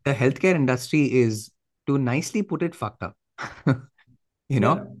 Yeah. the healthcare industry is, to nicely put it, fucked up. you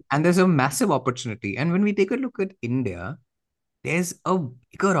know, Yeah. and there's a massive opportunity. And when we take a look at India, there's a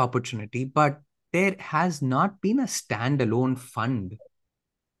bigger opportunity, but there has not been a standalone fund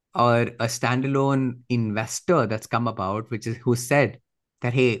or a standalone investor that's come about, which is who said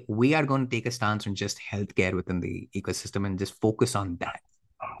that, hey, we are going to take a stance on just healthcare within the ecosystem and just focus on that.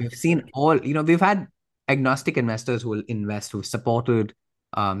 We've seen we've had agnostic investors who will invest, who've supported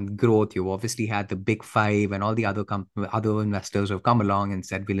growth. You've obviously had the big five and all the other investors who have come along and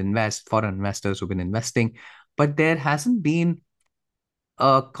said, we'll invest, foreign investors who've been investing. But there hasn't been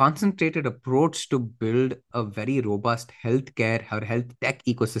a concentrated approach to build a very robust healthcare or health tech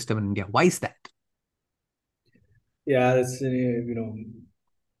ecosystem in India. Why is that? Yeah. That's,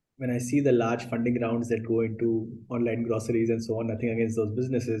 when I see the large funding rounds that go into online groceries and so on, nothing against those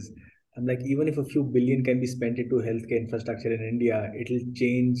businesses. I'm like, even if a few billion can be spent into healthcare infrastructure in India, it'll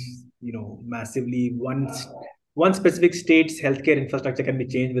change, massively. One specific state's healthcare infrastructure can be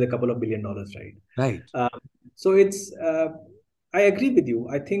changed with a couple of $1 billion, right? Right, So it's. I agree with you.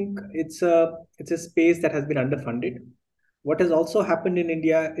 I think it's a space that has been underfunded. What has also happened in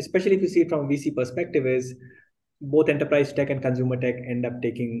India, especially if you see it from a VC perspective, is both enterprise tech and consumer tech end up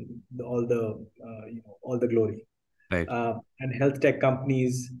taking all the glory. right, And health tech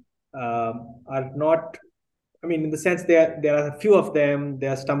companies are not. I mean, in the sense there are a few of them. They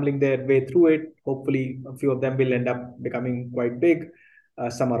are stumbling their way through it. Hopefully, a few of them will end up becoming quite big.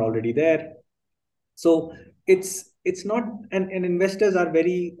 Some are already there. So it's not, and investors are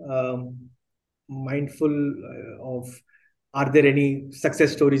very mindful of, are there any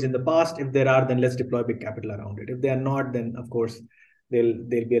success stories in the past? If there are, then let's deploy big capital around it. If they are not, then of course they'll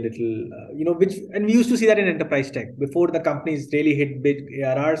be a little which, and we used to see that in enterprise tech before the companies really hit big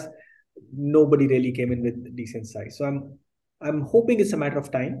ARRs. Nobody really came in with decent size. So I'm hoping it's a matter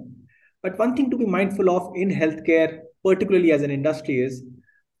of time. But one thing to be mindful of in healthcare, particularly as an industry, is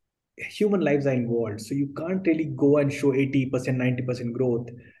human lives are involved. So you can't really go and show 80%, 90% growth,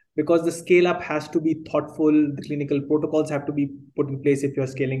 because the scale up has to be thoughtful. The clinical protocols have to be put in place. If you're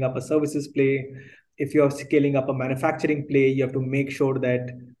scaling up a services play, if you're scaling up a manufacturing play, you have to make sure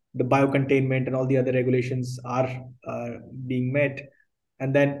that the biocontainment and all the other regulations are being met.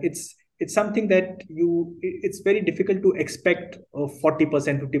 And then it's something that it's very difficult to expect of 40%,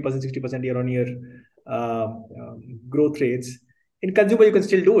 50%, 60% year on year growth rates. In consumer, you can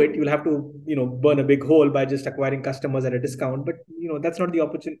still do it. You'll have to, burn a big hole by just acquiring customers at a discount, but that's not the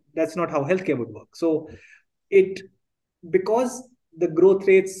opportunity. That's not how healthcare would work. So it because the growth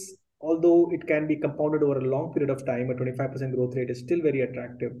rates, although it can be compounded over a long period of time, a 25% growth rate is still very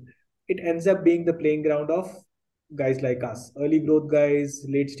attractive. It ends up being the playing ground of guys like us, early growth guys,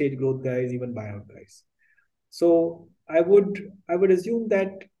 late stage growth guys, even buyout guys. So I would assume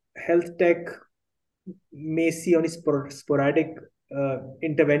that health tech may see only sporadic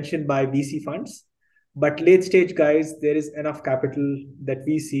intervention by VC funds, but late stage guys, there is enough capital that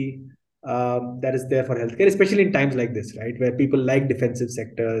we see that is there for healthcare, especially in times like this, right, where people like defensive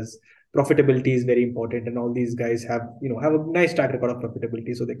sectors. Profitability is very important, and all these guys have a nice track record of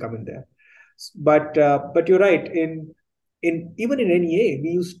profitability, so they come in there. But you're right. In even in NEA, we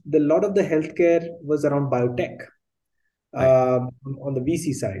used the lot of the healthcare was around biotech Right. on the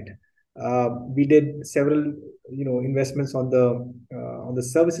VC side. We did several, investments on the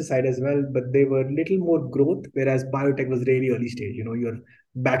services side as well, but they were little more growth, whereas biotech was really early stage. You're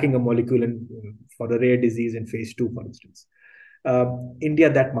backing a molecule and for a rare disease in phase two, for instance.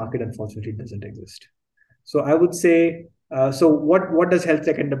 India, that market unfortunately doesn't exist. So I would say, so what does health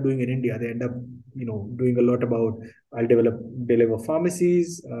tech end up doing in India? They end up, doing a lot about I'll deliver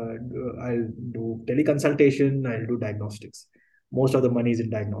pharmacies, I'll do teleconsultation, I'll do diagnostics. Most of the money is in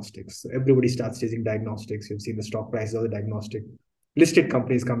diagnostics. So everybody starts chasing diagnostics. You've seen the stock prices of the diagnostic listed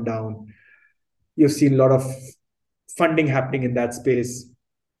companies come down. You've seen a lot of funding happening in that space.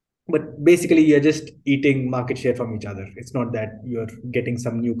 But basically, you're just eating market share from each other. It's not that you're getting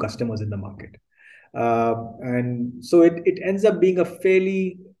some new customers in the market. And so it ends up being a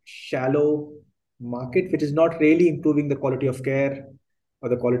fairly shallow market, which is not really improving the quality of care or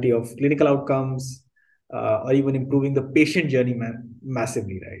the quality of clinical outcomes, or even improving the patient journey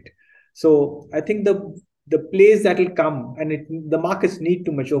massively, right? So I think the place that will come, and the markets need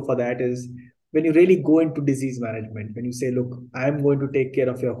to mature for that, is when you really go into disease management, when you say, look, I'm going to take care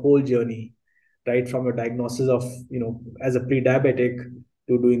of your whole journey, right, from your diagnosis of, as a pre-diabetic,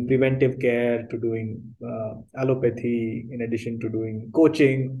 to doing preventive care, to doing allopathy, in addition to doing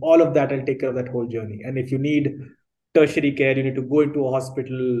coaching. All of that, I'll take care of that whole journey. And if you need tertiary care, you need to go into a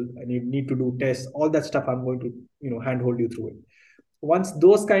hospital and you need to do tests, all that stuff, I'm going to, handhold you through it. Once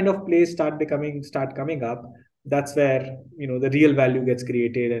those kind of plays start coming up, that's where, the real value gets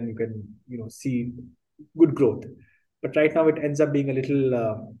created, and you can, see good growth. But right now, it ends up being a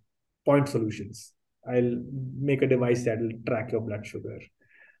little point solutions. I'll make a device that will track your blood sugar.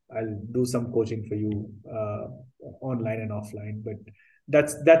 I'll do some coaching for you, online and offline. But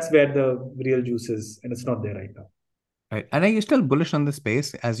that's where the real juice is, and it's not there right now. Right. And are you still bullish on the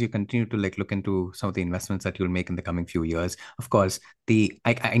space as you continue to look into some of the investments that you'll make in the coming few years? Of course,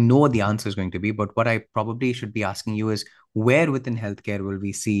 I know what the answer is going to be, but what I probably should be asking you is where within healthcare will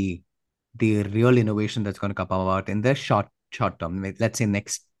we see the real innovation that's going to come about in the short term, let's say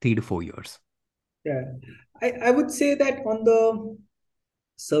next 3 to 4 years? Yeah, I would say that on the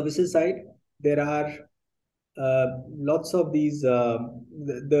services side, there are lots of these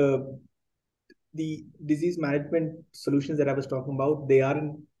the disease management solutions that I was talking about. They are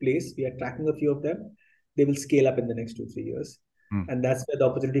in place. We are tracking a few of them. They will scale up in the next 2 3 years, Hmm. and that's where the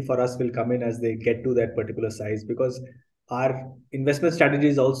opportunity for us will come in as they get to that particular size. Because our investment strategy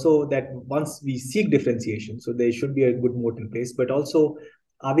is also that once we seek differentiation, so there should be a good moat in place. But also,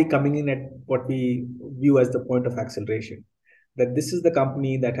 are we coming in at what we view as the point of acceleration? That this is the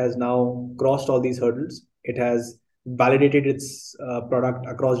company that has now crossed all these hurdles. It has validated its product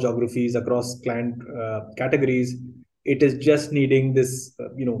across geographies, across client categories. It is just needing this,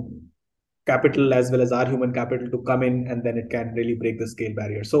 capital as well as our human capital to come in, and then it can really break the scale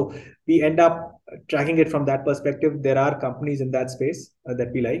barrier. So we end up tracking it from that perspective. There are companies in that space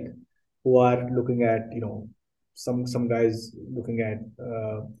that we like, who are looking at, some guys looking at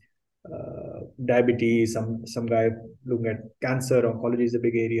diabetes, some guy looking at cancer. Oncology is a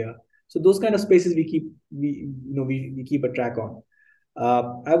big area. So those kind of spaces we keep a track on.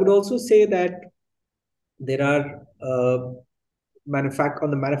 I would also say that there are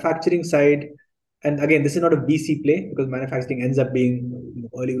on the manufacturing side, and again, this is not a VC play, because manufacturing ends up being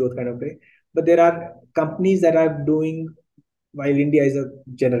early growth kind of way. But there are companies that are doing, while India is a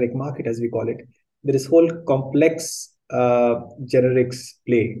generic market, as we call it, there is whole complex generics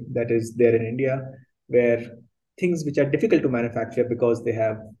play that is there in India, where things which are difficult to manufacture because they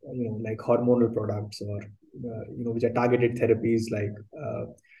have, like hormonal products, or which are targeted therapies like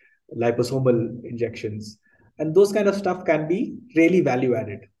liposomal injections, and those kind of stuff can be really value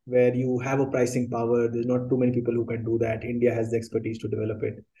added, where you have a pricing power. There's not too many people who can do that. India has the expertise to develop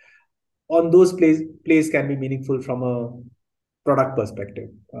it. On those plays can be meaningful from a product perspective,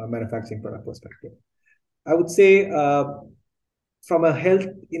 manufacturing product perspective. I would say, from a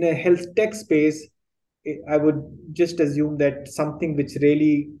health tech space, I would just assume that something which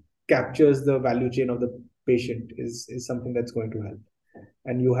really captures the value chain of the patient is something that's going to help.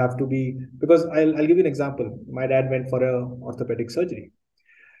 And you have to be, because I'll give you an example. My dad went for a orthopedic surgery.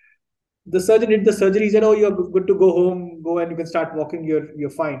 The surgeon did the surgery. He said, "Oh, you're good to go home. Go and you can start walking. You're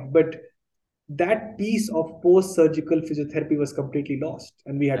fine." But that piece of post-surgical physiotherapy was completely lost,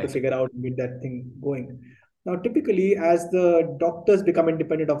 and we had to Right. figure out and get that thing going. Now, typically, as the doctors become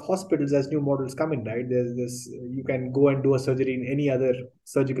independent of hospitals, as new models come in, right? There's this, you can go and do a surgery in any other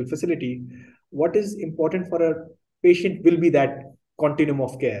surgical facility. What is important for a patient will be that continuum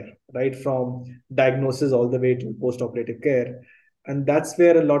of care, right? From diagnosis all the way to post-operative care. And that's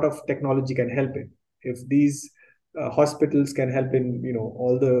where a lot of technology can help in. If these hospitals can help in,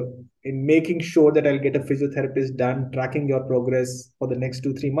 all the, in making sure that I'll get a physiotherapist done, tracking your progress for the next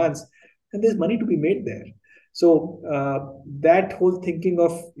 2 3 months, and there's money to be made there. So that whole thinking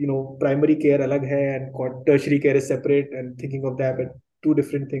of, primary care alag hai and tertiary care is separate, and thinking of that, but two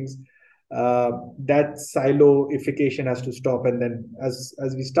different things. That siloification has to stop, and then as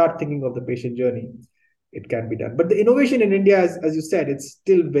we start thinking of the patient journey, it can be done. But the innovation in India, as you said, it's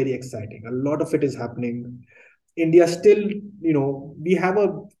still very exciting. A lot of it is happening. India still, we have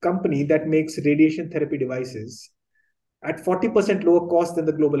a company that makes radiation therapy devices at 40% lower cost than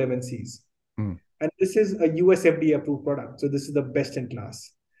the global MNCs. Mm. And this is a US FDA approved product. So this is the best in class.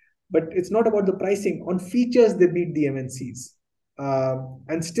 But it's not about the pricing. On features, they beat the MNCs.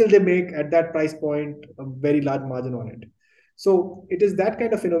 And still they make at that price point a very large margin on it. So it is that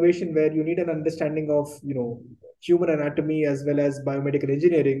kind of innovation where you need an understanding of, human anatomy as well as biomedical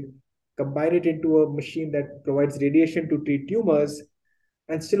engineering, combine it into a machine that provides radiation to treat tumors,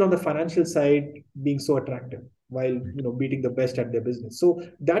 and still on the financial side being so attractive while, beating the best at their business. So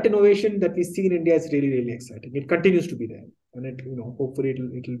that innovation that we see in India is really, really exciting. It continues to be there, and it, hopefully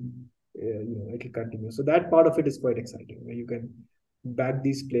it'll continue. So that part of it is quite exciting, where you can back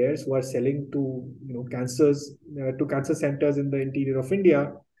these players who are selling to, to cancer centers in the interior of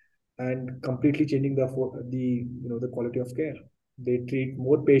India, and completely changing the quality of care. They treat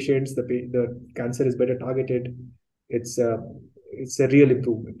more patients. The cancer is better targeted. It's a it's a real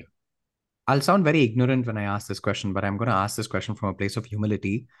improvement. I'll sound very ignorant when I ask this question, but I'm going to ask this question from a place of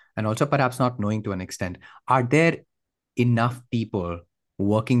humility and also perhaps not knowing to an extent. Are there enough people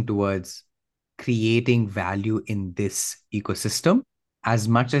working towards creating value in this ecosystem as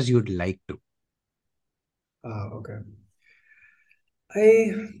much as you'd like to? Okay.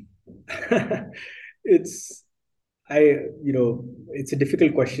 I it's I it's a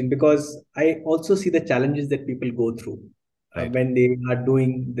difficult question, because I also see the challenges that people go through Right. when they are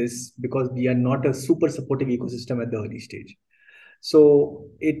doing this, because we are not a super supportive ecosystem at the early stage. So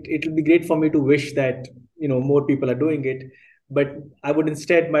it'll be great for me to wish that, more people are doing it, but I would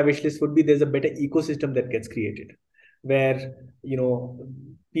instead, my wish list would be, there's a better ecosystem that gets created, where,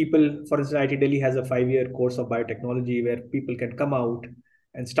 people, for instance, IT Delhi has a 5 year course of biotechnology where people can come out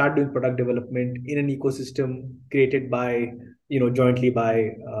and start doing product development in an ecosystem created by, jointly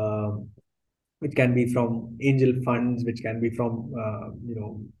by, which can be from angel funds, which can be from,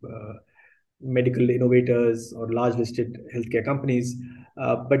 medical innovators or large listed healthcare companies,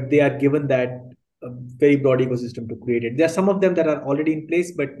 but they are given that very broad ecosystem to create it. There are some of them that are already in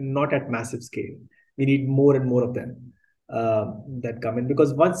place, but not at massive scale. We need more and more of them that come in,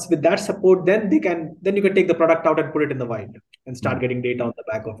 because once with that support, then you can take the product out and put it in the wild and start Mm. getting data on the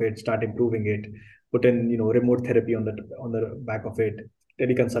back of it, start improving it, put in, remote therapy on the back of it.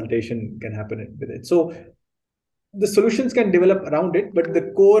 Teleconsultation can happen with it. So the solutions can develop around it, but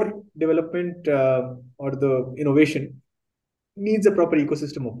the core development, or the innovation needs a proper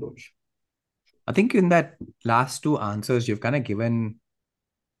ecosystem approach. I think in that last two answers, you've kind of given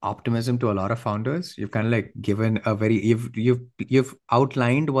optimism to a lot of founders. You've kind of like given a very you've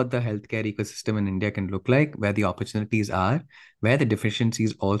outlined what the healthcare ecosystem in India can look like, where the opportunities are, where the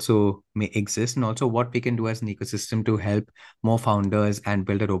deficiencies also may exist, and also what we can do as an ecosystem to help more founders and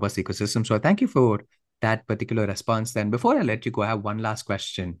build a robust ecosystem. So I thank you for that particular response. Then, before I let you go, I have one last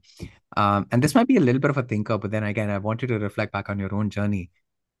question. And this might be a little bit of a thinker, but then again, I want you to reflect back on your own journey.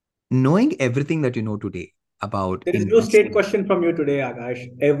 Knowing everything that you know today about There is no straight investing. question from you today, Akash.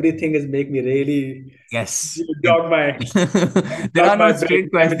 Everything is make me really Yes. jog my There are no brain. straight I'm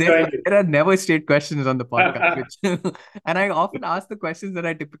questions. enjoying it. There are never straight questions on the podcast, which and I often ask the questions that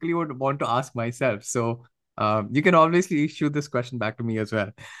I typically would want to ask myself. So you can obviously shoot this question back to me as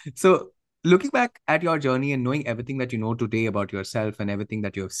well. So looking back at your journey and knowing everything that you know today about yourself and everything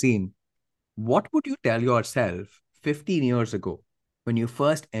that you have seen, what would you tell yourself 15 years ago when you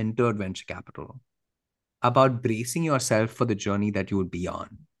first entered venture capital about bracing yourself for the journey that you would be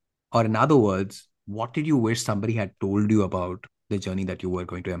on? Or, in other words, what did you wish somebody had told you about the journey that you were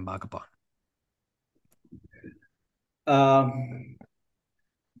going to embark upon? Um,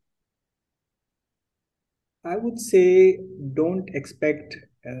 I would say don't expect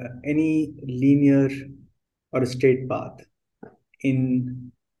any linear or a straight path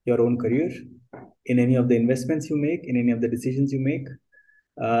in your own career, in any of the investments you make, in any of the decisions you make.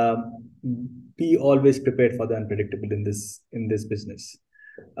 Um, be always prepared for the unpredictable in this business,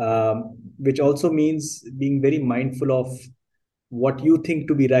 which also means being very mindful of what you think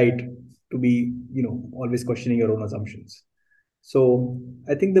to be right, to be always questioning your own assumptions. So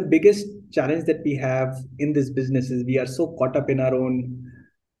I think the biggest challenge that we have in this business is we are so caught up in our own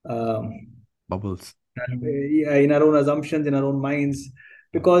um, Bubbles. yeah, in our own assumptions, in our own minds,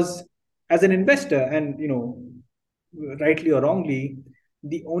 because as an investor, and rightly or wrongly,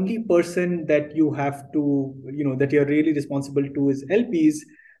 the only person that you have to, that you're really responsible to is LPs.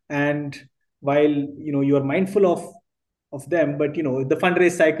 And while you are mindful of them, but the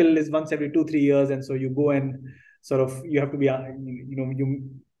fundraise cycle is once every 2 3 years, and so you go and sort of you have to be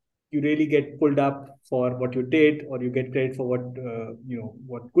you really get pulled up for what you did, or you get credit for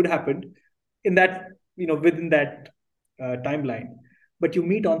what could happen in that, within that timeline. But you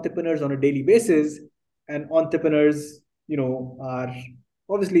meet entrepreneurs on a daily basis, and entrepreneurs are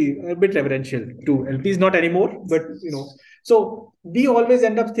obviously a bit reverential to LPs, not anymore, but so we always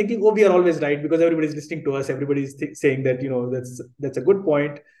end up thinking, oh, we are always right because everybody's listening to us, everybody's saying that that's a good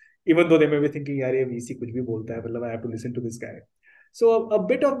point, even though they may be thinking, yaar ye VC kuch bhi bolta hai, matlab I have to listen to this guy. So a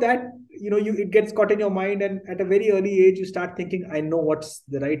bit of that, it gets caught in your mind, and at a very early age, you start thinking, I know what's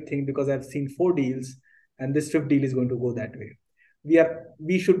the right thing because I've seen 4 deals, and this fifth deal is going to go that way.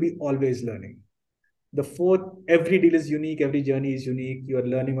 We should be always learning. The fourth, every deal is unique, every journey is unique. You are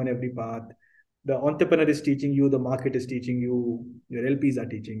learning on every path. The entrepreneur is teaching you, the market is teaching you, your LPs are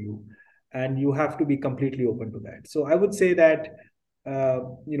teaching you, and you have to be completely open to that. So I would say that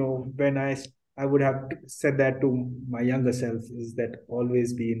when I would have said that to my younger self, is that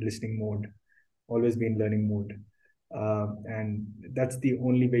always be in listening mode, always be in learning mode, and that's the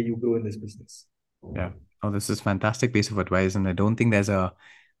only way you grow in this business. Yeah. Oh, this is fantastic piece of advice. And I don't think there's a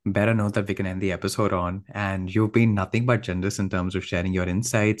better note that we can end the episode on. And you've been nothing but generous in terms of sharing your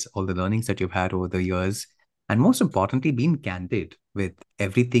insights, all the learnings that you've had over the years, and most importantly, being candid with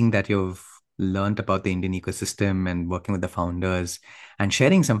everything that you've learned about the Indian ecosystem and working with the founders and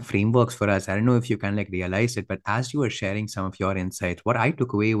sharing some frameworks for us. I don't know if you kind of like realized it, but as you were sharing some of your insights, what I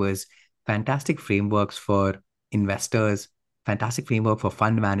took away was fantastic frameworks for investors, fantastic framework for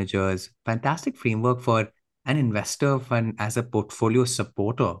fund managers, fantastic framework for an investor fund as a portfolio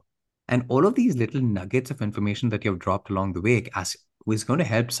supporter. And all of these little nuggets of information that you've dropped along the way as was going to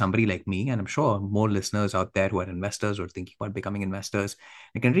help somebody like me, and I'm sure more listeners out there who are investors or thinking about becoming investors.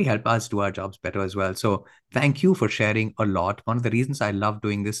 It can really help us do our jobs better as well. So thank you for sharing a lot. One of the reasons I love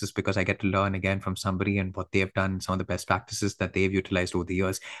doing this is because I get to learn again from somebody and what they have done, some of the best practices that they've utilized over the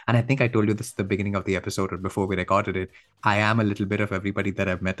years. And I think I told you this at the beginning of the episode or before we recorded it. I am a little bit of everybody that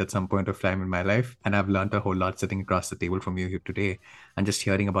I've met at some point of time in my life. And I've learned a whole lot sitting across the table from you here today and just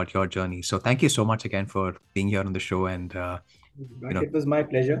hearing about your journey. So thank you so much again for being here on the show. And, you But know, it was my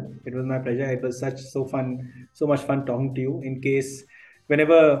pleasure. It was my pleasure. It was so much fun talking to you. In case,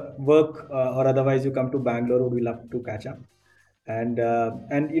 whenever work or otherwise you come to Bangalore, we love to catch up. And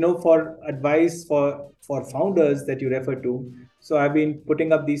for advice for founders that you refer to. So I've been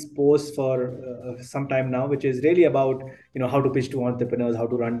putting up these posts for some time now, which is really about how to pitch to entrepreneurs, how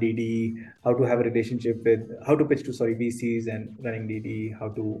to run DD, how to have a relationship with, how to pitch to VCs and running DD, how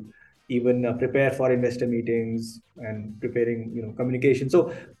to even prepare for investor meetings and preparing communication.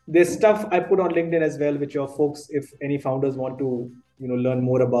 So there's stuff I put on LinkedIn as well, which your folks, if any founders want to learn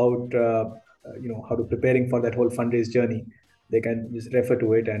more about how to preparing for that whole fundraise journey, they can just refer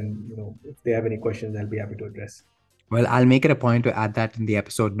to it, and if they have any questions, I'll be happy to address. Well, I'll make it a point to add that in the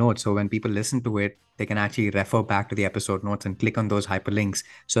episode notes. So when people listen to it, they can actually refer back to the episode notes and click on those hyperlinks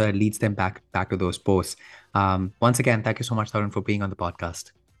so that it leads them back to those posts. Once again, thank you so much, Tarun, for being on the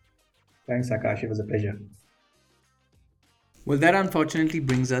podcast. Thanks, Akash. It was a pleasure. Well, that unfortunately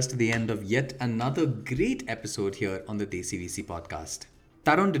brings us to the end of yet another great episode here on the DCVC podcast.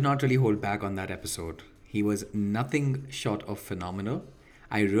 Tarun did not really hold back on that episode. He was nothing short of phenomenal.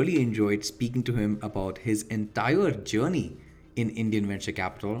 I really enjoyed speaking to him about his entire journey in Indian venture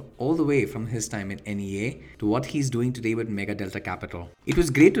capital, all the way from his time in NEA to what he's doing today with MegaDelta Capital. It was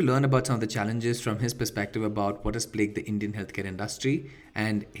great to learn about some of the challenges from his perspective about what has plagued the Indian healthcare industry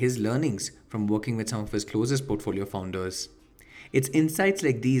and his learnings from working with some of his closest portfolio founders. It's insights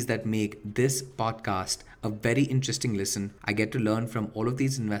like these that make this podcast a very interesting listen. I get to learn from all of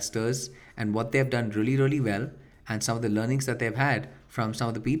these investors and what they've done really, really well, and some of the learnings that they've had from some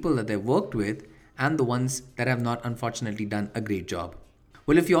of the people that they've worked with and the ones that have not unfortunately done a great job.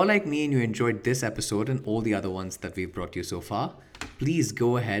 Well, if you're like me and you enjoyed this episode and all the other ones that we've brought you so far, please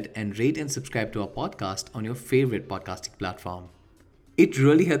go ahead and rate and subscribe to our podcast on your favorite podcasting platform. It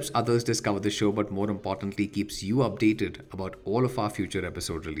really helps others discover the show, but more importantly, keeps you updated about all of our future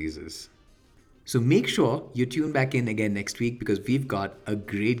episode releases. So make sure you tune back in again next week because we've got a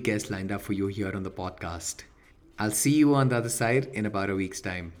great guest lined up for you here on the podcast. I'll see you on the other side in about a week's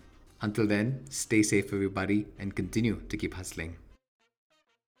time. Until then, stay safe, everybody, and continue to keep hustling.